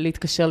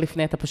להתקשר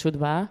לפני, אתה פשוט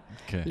בא.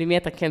 כן. למי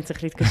אתה כן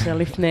צריך להתקשר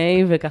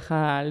לפני,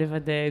 וככה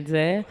לוודא את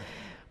זה.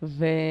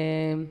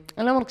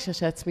 ואני לא מרגישה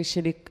שהעצמי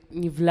שלי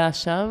נבלע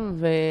שם,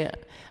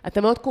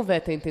 ואתה מאוד קובע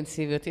את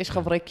האינטנסיביות. יש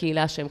חברי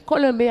קהילה שהם כל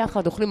יום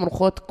ביחד, אוכלים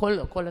ארוחות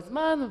כל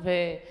הזמן,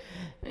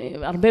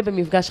 והרבה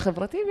במפגש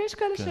חברתי, ויש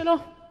כאלה שלא.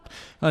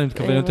 אני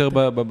מתכוון יותר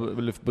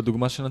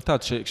בדוגמה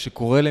שנתת,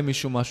 שקורה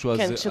למישהו משהו,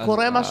 כן,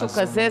 כשקורה משהו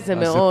כזה, זה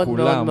מאוד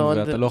מאוד מאוד...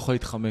 ואתה לא יכול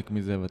להתחמק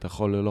מזה, ואתה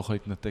לא יכול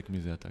להתנתק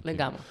מזה.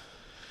 לגמרי.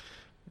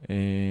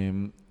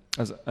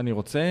 אז אני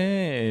רוצה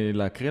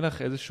להקריא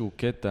לך איזשהו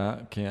קטע,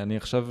 כי אני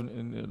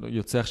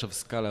יוצא עכשיו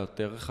סקאלה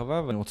יותר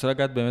רחבה, ואני רוצה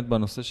לגעת באמת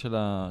בנושא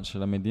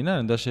של המדינה.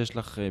 אני יודע שיש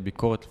לך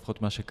ביקורת,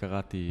 לפחות מה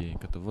שקראתי,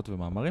 כתבות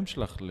ומאמרים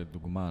שלך,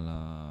 לדוגמה, על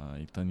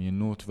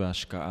ההתעניינות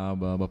וההשקעה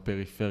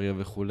בפריפריה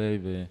וכו',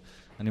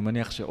 ואני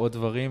מניח שעוד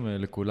דברים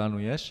לכולנו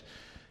יש.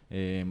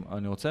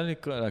 אני רוצה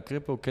להקריא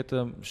פה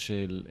קטע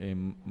של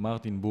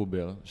מרטין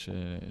בובר,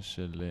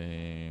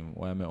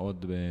 הוא היה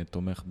מאוד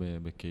תומך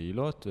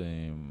בקהילות,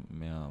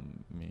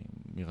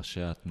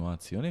 מראשי התנועה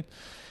הציונית,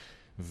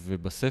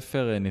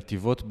 ובספר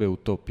נתיבות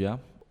באוטופיה,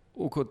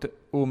 הוא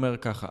אומר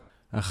ככה: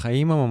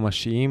 החיים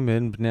הממשיים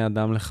בין בני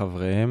אדם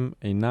לחבריהם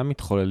אינם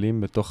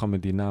מתחוללים בתוך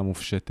המדינה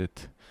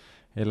המופשטת,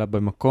 אלא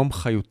במקום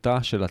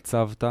חיותה של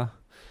הצוותא,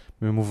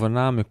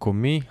 במובנה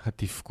המקומי,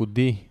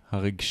 התפקודי,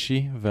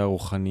 הרגשי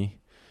והרוחני,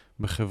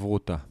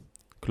 בחברותא.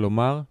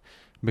 כלומר,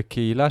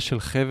 בקהילה של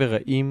חבר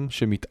רעים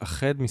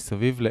שמתאחד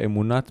מסביב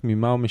לאמונה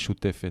תמימה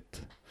ומשותפת.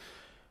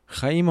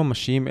 חיים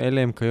ממשיים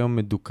אלה הם כיום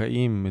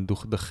מדוכאים,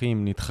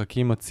 מדוכדכים,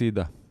 נדחקים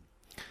הצידה.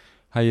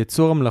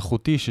 היצור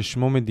המלאכותי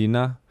ששמו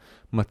מדינה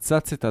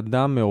מצץ את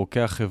אדם מאורכי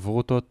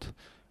החברותות,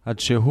 עד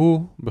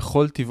שהוא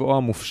בכל טבעו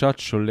המופשט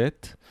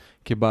שולט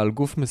כבעל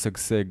גוף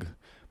משגשג,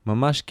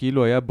 ממש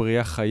כאילו היה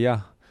בריאה חיה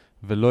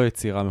ולא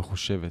יצירה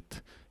מחושבת,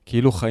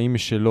 כאילו חיים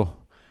משלו,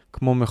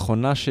 כמו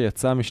מכונה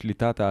שיצאה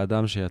משליטת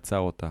האדם שיצר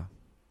אותה.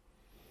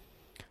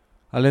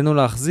 עלינו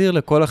להחזיר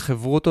לכל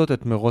החברותות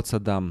את מרוץ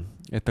הדם,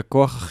 את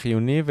הכוח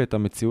החיוני ואת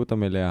המציאות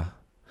המלאה.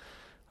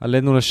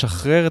 עלינו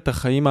לשחרר את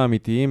החיים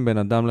האמיתיים בין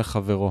אדם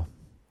לחברו.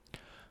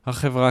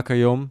 החברה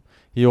כיום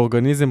היא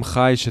אורגניזם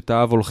חי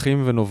שתאיו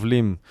הולכים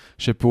ונובלים,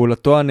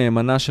 שפעולתו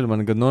הנאמנה של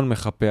מנגנון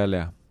מחפה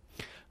עליה.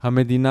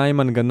 המדינה היא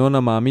מנגנון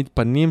המעמיד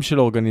פנים של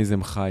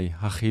אורגניזם חי,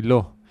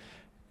 הכילו.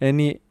 אין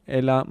היא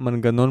אלא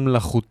מנגנון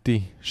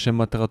מלאכותי,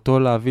 שמטרתו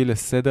להביא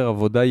לסדר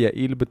עבודה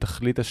יעיל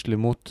בתכלית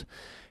השלמות,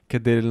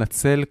 כדי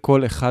לנצל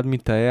כל אחד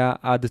מתאיה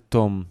עד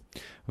תום,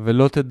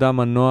 ולא תדע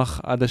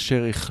מנוח עד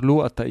אשר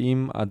יחלו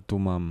התאים עד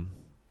תומם.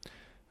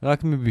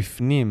 רק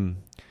מבפנים,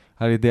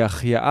 על ידי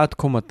החייאת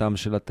קומתם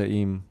של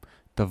התאים,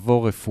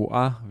 תבוא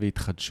רפואה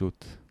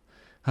והתחדשות.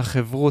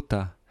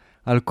 החברותא,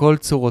 על כל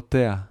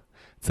צורותיה,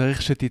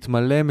 צריך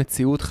שתתמלא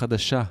מציאות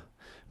חדשה,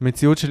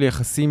 מציאות של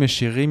יחסים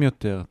ישירים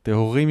יותר,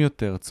 טהורים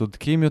יותר,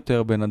 צודקים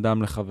יותר בין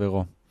אדם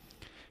לחברו.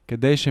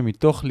 כדי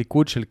שמתוך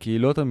ליכוד של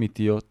קהילות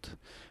אמיתיות,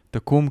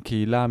 תקום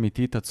קהילה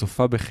אמיתית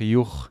הצופה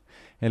בחיוך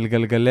אל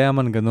גלגלי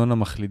המנגנון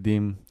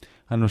המחלידים,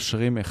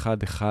 הנושרים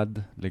אחד אחד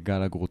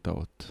לגל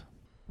הגרוטאות.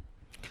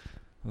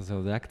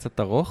 זהו, זה היה קצת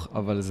ארוך,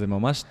 אבל זה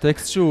ממש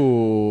טקסט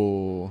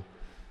שהוא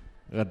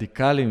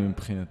רדיקלי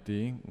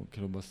מבחינתי,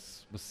 כאילו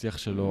בשיח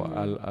שלו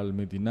על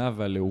מדינה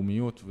ועל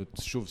לאומיות,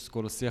 ושוב,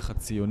 כל השיח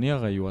הציוני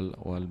הרי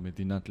הוא על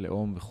מדינת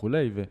לאום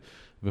וכולי,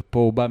 ופה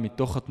הוא בא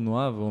מתוך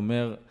התנועה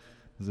ואומר,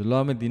 זה לא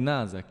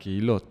המדינה, זה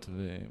הקהילות,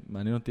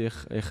 ומעניין אותי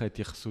איך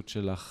ההתייחסות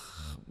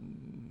שלך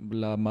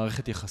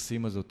למערכת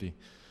יחסים הזאת.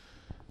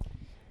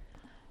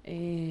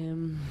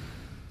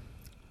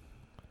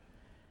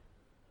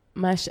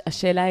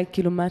 השאלה היא,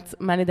 כאילו,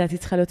 מה לדעתי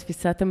צריכה להיות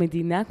תפיסת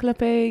המדינה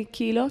כלפי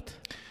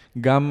קהילות?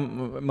 גם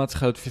מה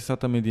צריכה להיות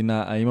תפיסת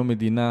המדינה, האם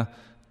המדינה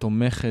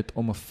תומכת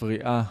או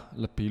מפריעה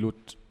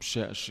לפעילות,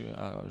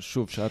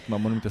 שוב, שאת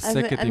ממון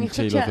מתעסקת עם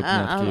קהילות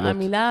ובניית קהילות.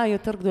 המילה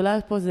היותר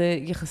גדולה פה זה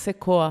יחסי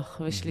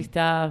כוח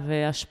ושליטה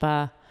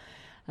והשפעה.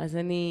 אז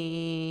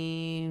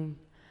אני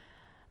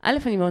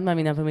מאוד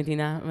מאמינה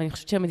במדינה, ואני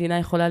חושבת שהמדינה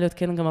יכולה להיות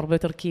כן גם הרבה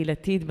יותר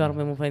קהילתית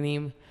בהרבה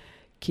מובנים.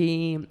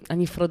 כי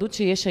הנפרדות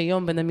שיש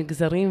היום בין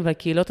המגזרים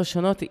והקהילות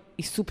השונות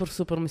היא סופר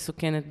סופר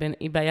מסוכנת,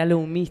 היא בעיה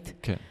לאומית.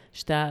 כן.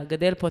 שאתה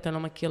גדל פה, אתה לא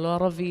מכיר, לא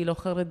ערבי, לא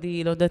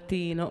חרדי, לא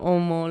דתי, לא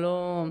הומו,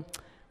 לא...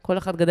 כל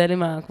אחד גדל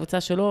עם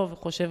הקבוצה שלו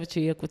וחושבת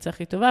שהיא הקבוצה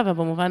הכי טובה,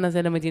 ובמובן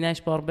הזה למדינה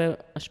יש פה הרבה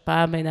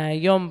השפעה בין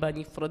היום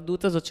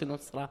בנפרדות הזאת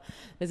שנוצרה.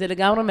 וזה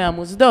לגמרי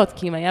מהמוסדות,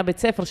 כי אם היה בית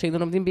ספר שהיינו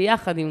לומדים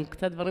ביחד עם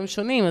קצת דברים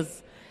שונים,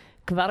 אז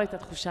כבר הייתה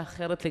תחושה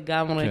אחרת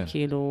לגמרי, כן.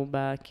 כאילו,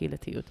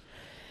 בקהילתיות.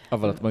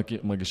 אבל את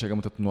מרגישה גם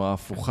את התנועה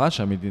ההפוכה,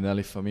 שהמדינה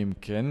לפעמים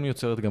כן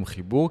יוצרת גם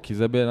חיבור, כי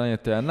זה בעיניי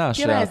הטענה.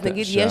 תראה, אז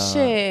נגיד, יש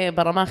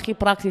ברמה הכי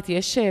פרקטית,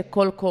 יש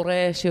קול קורא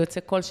שיוצא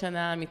כל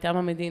שנה מטעם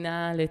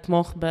המדינה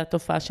לתמוך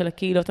בתופעה של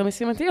הקהילות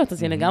המשימתיות,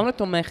 אז היא לגמרי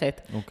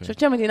תומכת. אני חושבת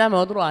שהמדינה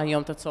מאוד רואה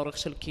היום את הצורך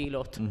של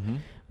קהילות,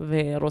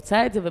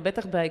 ורוצה את זה,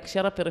 ובטח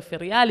בהקשר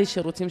הפריפריאלי,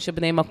 שרוצים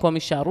שבני מקום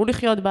יישארו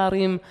לחיות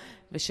בערים,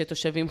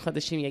 ושתושבים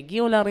חדשים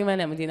יגיעו לערים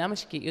האלה, המדינה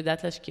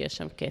יודעת להשקיע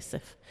שם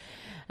כסף.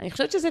 אני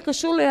חושבת שזה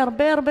קשור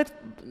להרבה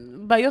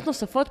בעיות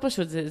נוספות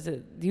פשוט, זה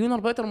דיון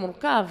הרבה יותר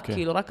מורכב,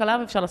 כאילו רק עליו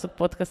אפשר לעשות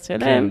פודקאסט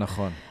שלהם. כן,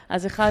 נכון.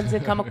 אז אחד זה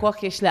כמה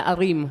כוח יש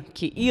לערים,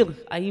 כי עיר,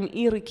 האם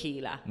עיר היא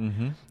קהילה?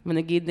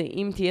 ונגיד,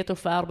 אם תהיה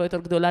תופעה הרבה יותר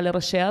גדולה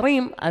לראשי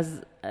ערים,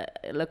 אז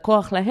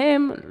לכוח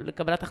להם,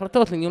 לקבלת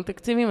החלטות, לניהול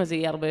תקציבים, אז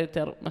יהיה הרבה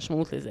יותר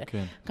משמעות לזה.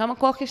 כמה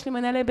כוח יש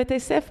למנהלי בתי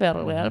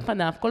ספר? על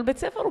פניו, כל בית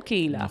ספר הוא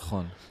קהילה.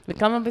 נכון.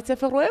 וכמה בית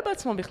ספר רואה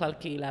בעצמו בכלל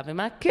קהילה,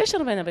 ומה הקשר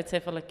בין הבית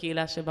ספר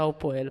לקהילה שבה הוא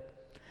פועל?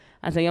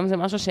 אז היום זה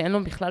משהו שאין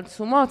לו בכלל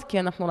תשומות, כי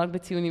אנחנו רק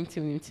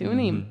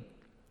בציונים.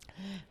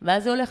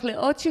 ואז זה הולך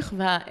לעוד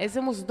שכבה,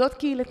 איזה מוסדות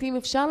קהילתיים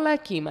אפשר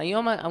להקים.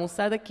 היום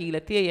המוסד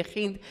הקהילתי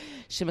היחיד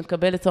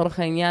שמקבל לצורך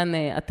העניין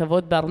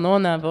הטבות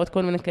בארנונה ועוד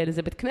כל מיני כאלה,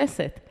 זה בית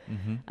כנסת.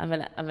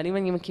 אבל אם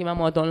אני מקימה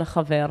מועדון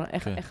לחבר,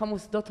 איך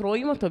המוסדות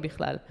רואים אותו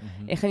בכלל?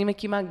 איך אני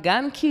מקימה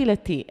גן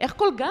קהילתי? איך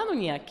כל גן הוא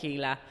נהיה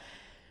קהילה?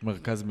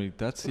 מרכז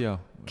מדיטציה,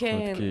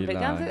 כן,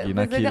 קהילה,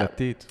 גינה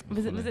קהילתית.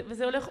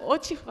 וזה הולך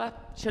עוד שכבה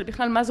של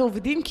בכלל מה זה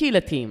עובדים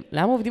קהילתיים.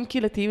 למה עובדים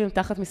קהילתיים הם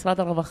תחת משרד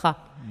הרווחה?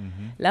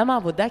 למה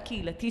עבודה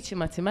קהילתית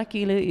שמעצימה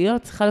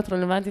קהילתיות צריכה להיות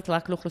רלוונטית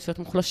רק לאוכלוסיות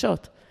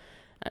מוחלשות?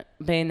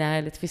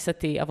 בעיניי,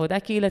 לתפיסתי, עבודה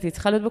קהילתית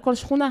צריכה להיות בכל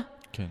שכונה.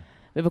 כן.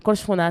 ובכל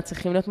שכונה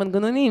צריכים להיות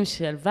מנגנונים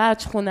של ועד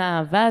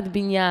שכונה, ועד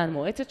בניין,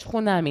 מועצת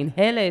שכונה,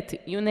 מנהלת,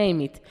 you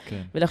name it.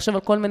 כן. ולחשוב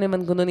על כל מיני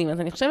מנגנונים. אז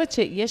אני חושבת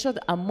שיש עוד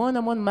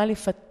המון מה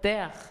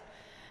לפתח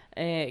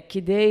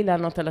כדי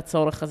לענות על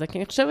הצורך הזה. כי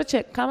אני חושבת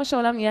שכמה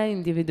שהעולם נהיה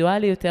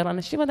אינדיבידואלי יותר,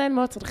 אנשים עדיין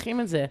מאוד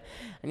צריכים את זה.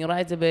 אני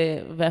רואה את זה,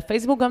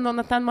 והפייסבוק גם לא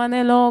נתן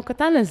מענה לא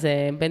קטן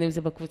לזה, בין אם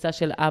זה בקבוצה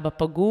של אבא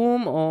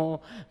פגום, או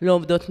לא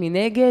עובדות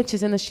מנגד,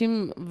 שזה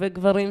נשים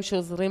וגברים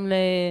שעוזרים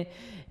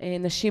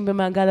לנשים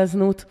במעגל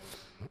הזנות.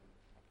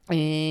 זאת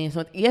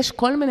אומרת, יש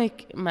כל מיני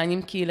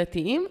מענים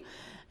קהילתיים.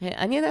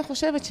 אני עדיין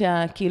חושבת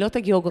שהקהילות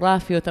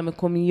הגיאוגרפיות,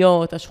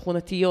 המקומיות,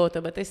 השכונתיות,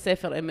 הבתי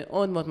ספר, הן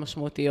מאוד מאוד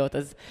משמעותיות.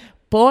 אז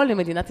פה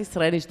למדינת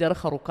ישראל יש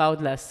דרך ארוכה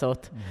עוד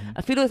לעשות.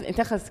 אפילו,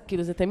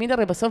 כאילו זה תמיד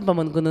הרי בסוף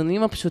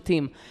במנגנונים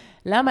הפשוטים.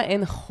 למה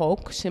אין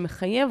חוק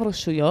שמחייב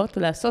רשויות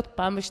לעשות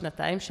פעם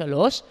בשנתיים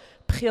 3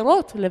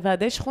 בחירות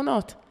לוועדי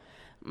שכונות?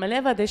 מלא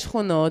ועדי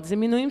שכונות, זה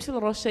מינויים של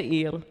ראש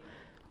העיר.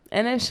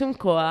 אין להם שום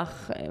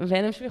כוח,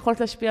 ואין להם שום יכולת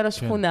להשפיע על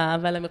השכונה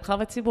ועל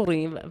המרחב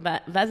הציבורי,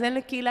 ואז אין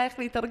לקהילה איך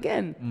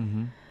להתארגן.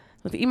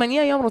 זאת אומרת, אם אני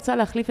היום רוצה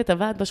להחליף את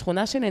הוועד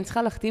בשכונה שלי, אני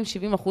צריכה להחתים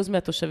 70%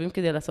 מהתושבים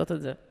כדי לעשות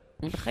את זה.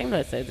 אני בחיים לא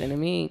אעשה את זה,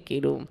 למי,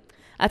 כאילו,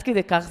 עד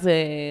כדי כך זה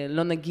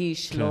לא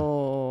נגיש,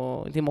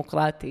 לא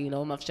דמוקרטי,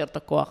 לא מאפשר את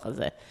הכוח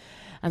הזה.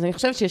 אז אני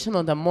חושבת שיש לנו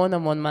עוד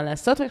המון מה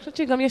לעשות, ואני חושבת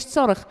שגם יש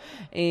צורך.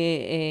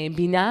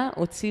 בינה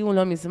הוציאו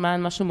לא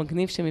מזמן משהו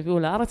מגניב שהם הביאו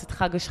לארץ, את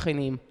חג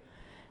השכנים.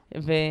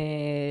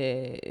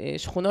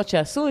 ושכונות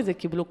שעשו את זה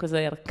קיבלו כזה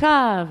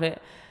ערכה,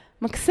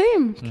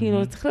 ומקסים,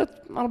 כאילו, צריך להיות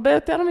הרבה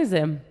יותר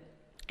מזה.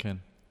 כן.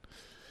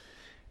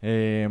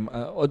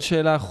 עוד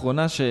שאלה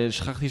אחרונה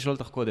ששכחתי לשאול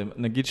אותך קודם,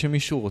 נגיד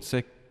שמישהו רוצה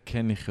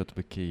כן לחיות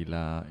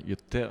בקהילה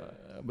יותר,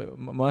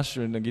 ממש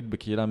נגיד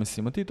בקהילה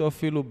משימתית, או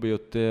אפילו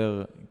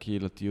ביותר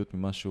קהילתיות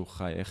ממה שהוא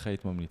חי, איך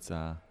היית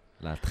ממליצה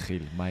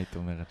להתחיל? מה היית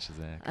אומרת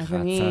שזה ככה הצעדים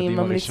הראשונים? אז אני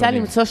ממליצה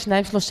למצוא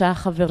 2-3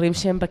 חברים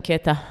שהם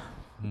בקטע,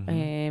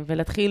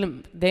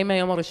 ולהתחיל די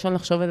מהיום הראשון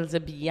לחשוב על זה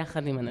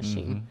ביחד עם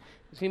אנשים.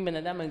 לפעמים בן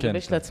אדם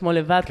מגבש לעצמו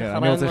לבד, ככה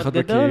רעיון מאוד גדול. אני רוצה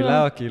לחיות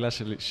בקהילה, הקהילה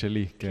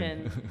שלי, כן.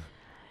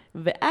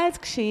 ואז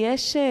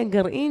כשיש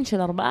גרעין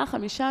של 4-5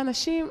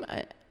 אנשים,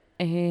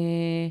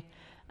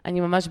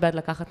 אני ממש בעד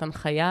לקחת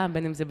הנחיה,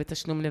 בין אם זה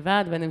בתשלום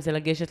לבד, בין אם זה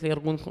לגשת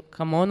לארגון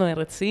כמונו,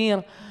 ארץ עיר,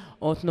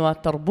 או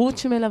תנועת תרבות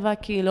שמלווה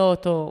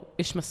קהילות, או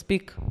יש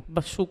מספיק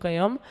בשוק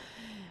היום.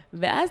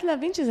 ואז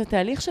להבין שזה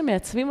תהליך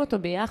שמייצבים אותו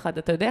ביחד.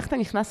 אתה יודע איך אתה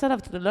נכנס אליו,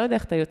 אתה לא יודע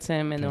איך אתה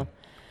יוצא ממנו.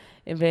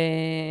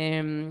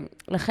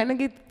 ולכן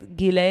נגיד,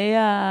 גילאי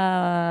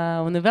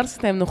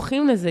האוניברסיטה הם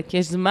נוחים לזה, כי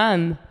יש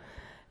זמן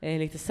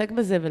להתעסק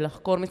בזה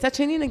ולחקור. מצד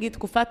שני, נגיד,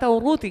 תקופת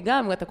ההורות היא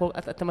גם,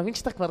 אתה מבין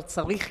שאתה כבר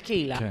צריך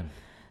קהילה. כן.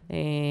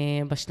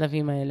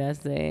 בשלבים האלה,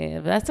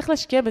 ואז צריך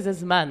להשקיע בזה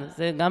זמן,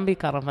 זה גם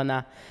בעיקר הבנה,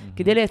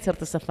 כדי לייצר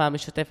את השפה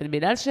המשותפת,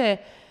 בגלל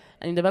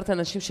שאני מדברת על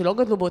אנשים שלא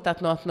גדלו באותה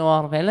תנועת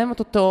נוער, ואין להם את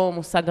אותו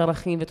מושג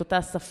ערכים, ואת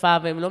אותה שפה,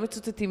 והם לא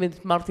מצוטטים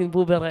את מרטין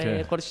בובר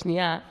כל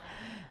שנייה,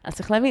 אז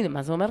צריך להבין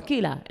מה זה אומר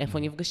קהילה, איפה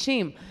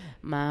נפגשים,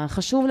 מה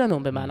חשוב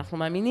לנו, במה אנחנו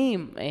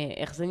מאמינים,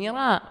 איך זה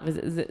נראה,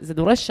 וזה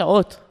דורש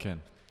שעות. כן.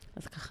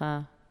 אז ככה,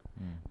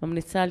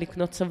 ממליצה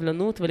לקנות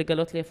סבלנות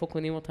ולגלות לי איפה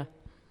קונים אותה.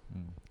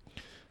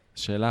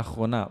 שאלה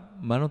אחרונה,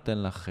 מה נותן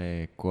לך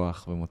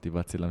כוח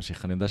ומוטיבציה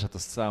להמשיך? אני יודע שאת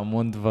עושה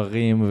המון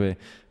דברים,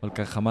 אבל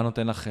ככה, מה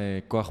נותן לך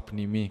כוח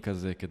פנימי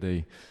כזה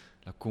כדי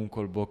לקום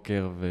כל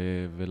בוקר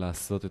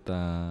ולעשות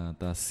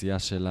את העשייה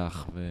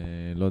שלך,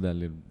 ולא יודע,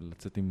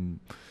 לצאת עם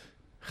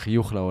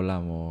חיוך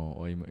לעולם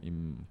או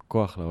עם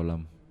כוח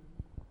לעולם?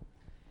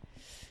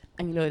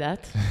 אני לא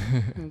יודעת,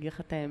 אני אגיד לך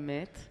את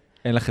האמת.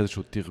 אין לך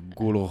איזשהו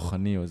תרגול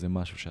רוחני או איזה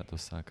משהו שאת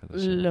עושה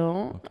כזה?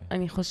 לא,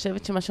 אני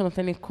חושבת שמה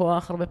שנותן לי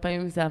כוח הרבה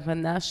פעמים זה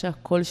הבנה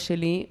שהקול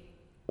שלי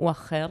הוא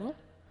אחר,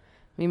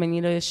 ואם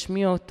אני לא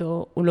אשמיע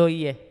אותו, הוא לא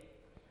יהיה.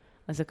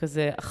 אז זה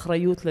כזה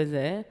אחריות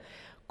לזה.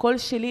 קול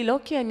שלי לא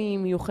כי אני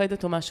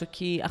מיוחדת או משהו,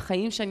 כי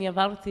החיים שאני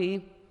עברתי,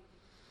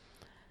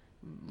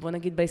 בוא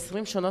נגיד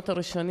ב-20 שנות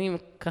הראשונים,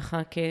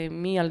 ככה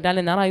כמילדה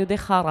לנערה, היו די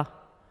חרה.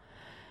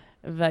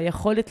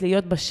 והיכולת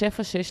להיות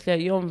בשפע שיש לי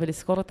היום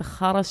ולזכור את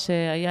החרה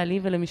שהיה לי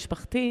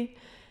ולמשפחתי,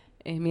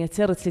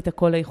 מייצר אצלי את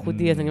הקול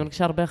הייחודי, אז אני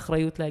מרגישה הרבה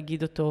אחריות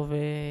להגיד אותו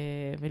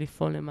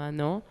ולפעול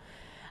למענו.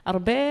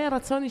 הרבה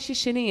רצון אישי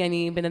שני,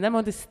 אני בן אדם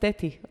מאוד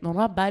אסתטי,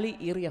 נורא בא לי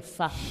עיר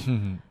יפה,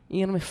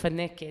 עיר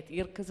מפנקת,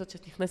 עיר כזאת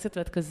שאת נכנסת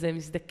ואת כזה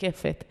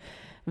מזדקפת,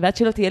 ועד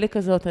שלא תהיה לי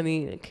כזאת,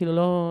 אני כאילו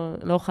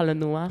לא אוכל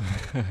לנוע.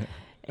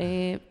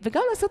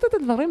 וגם לעשות את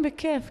הדברים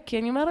בכיף, כי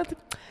אני אומרת,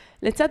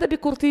 לצד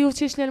הביקורתיות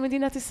שיש לי על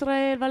מדינת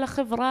ישראל ועל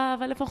החברה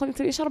ועל איפה אנחנו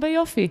נמצאים, יש הרבה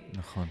יופי.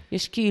 נכון.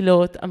 יש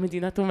קהילות,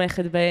 המדינה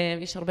תומכת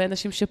בהם, יש הרבה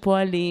אנשים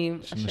שפועלים,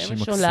 השם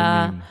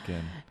שולה. כן.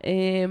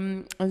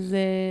 אז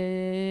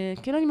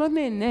כאילו אני מאוד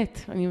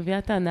נהנית, אני מביאה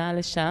את ההנאה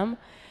לשם.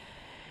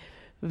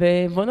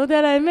 ובוא נודה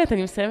על האמת,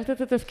 אני מסיימת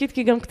את התפקיד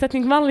כי גם קצת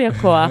נגמר לי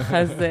הכוח,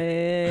 אז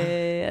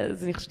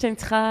אני חושבת שאני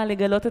צריכה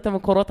לגלות את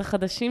המקורות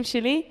החדשים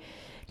שלי,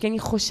 כי אני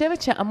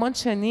חושבת שהמון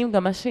שנים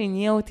גם מה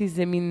שהניע אותי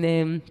זה מין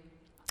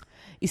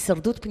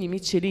הישרדות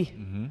פנימית שלי.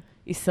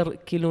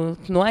 כאילו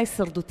תנועה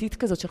הישרדותית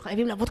כזאת של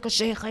חייבים לעבוד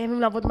קשה,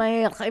 חייבים לעבוד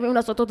מהר, חייבים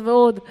לעשות עוד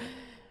ועוד.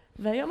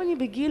 והיום אני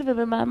בגיל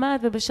ובמעמד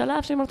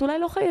ובשלב שאני אומרת אולי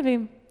לא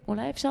חייבים,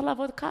 אולי אפשר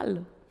לעבוד קל,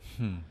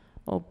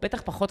 או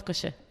בטח פחות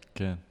קשה.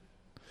 כן.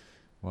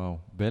 וואו,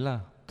 בלה,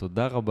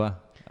 תודה רבה.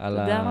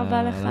 תודה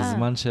רבה לך. על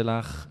הזמן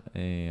שלך,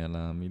 על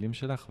המילים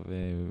שלך,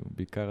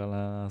 ובעיקר על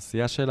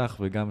העשייה שלך,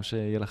 וגם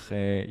שיהיה לך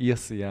אי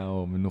עשייה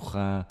או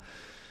מנוחה,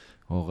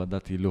 או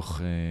הורדת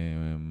הילוך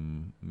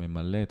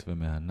ממלאת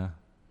ומהנה.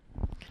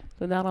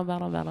 תודה רבה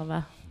רבה רבה.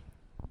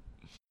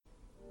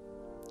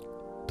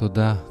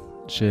 תודה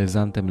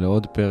שהאזנתם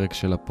לעוד פרק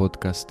של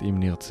הפודקאסט אם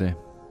נרצה.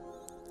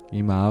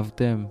 אם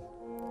אהבתם,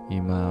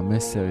 אם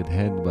המסר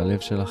הדהד בלב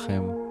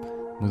שלכם,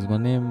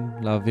 מוזמנים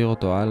להעביר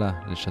אותו הלאה,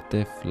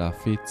 לשתף,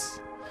 להפיץ,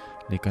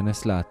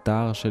 להיכנס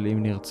לאתר של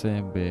אם נרצה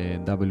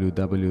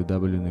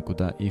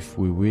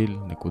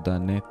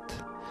ב-www.ifwewill.net.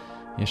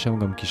 יש שם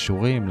גם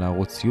קישורים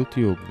לערוץ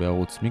יוטיוב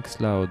וערוץ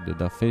מיקסלאוד,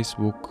 דף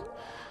פייסבוק.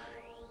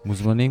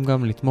 מוזמנים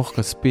גם לתמוך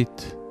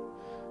כספית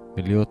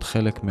ולהיות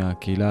חלק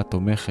מהקהילה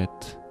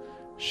התומכת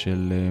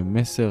של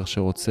מסר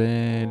שרוצה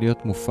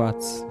להיות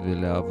מופץ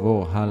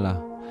ולעבור הלאה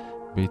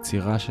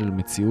ביצירה של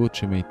מציאות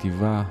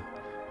שמיטיבה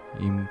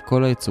עם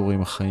כל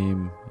היצורים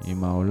החיים,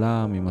 עם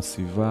העולם, עם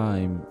הסביבה,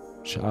 עם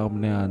שאר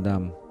בני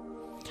האדם.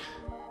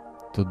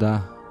 תודה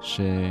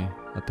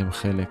שאתם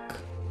חלק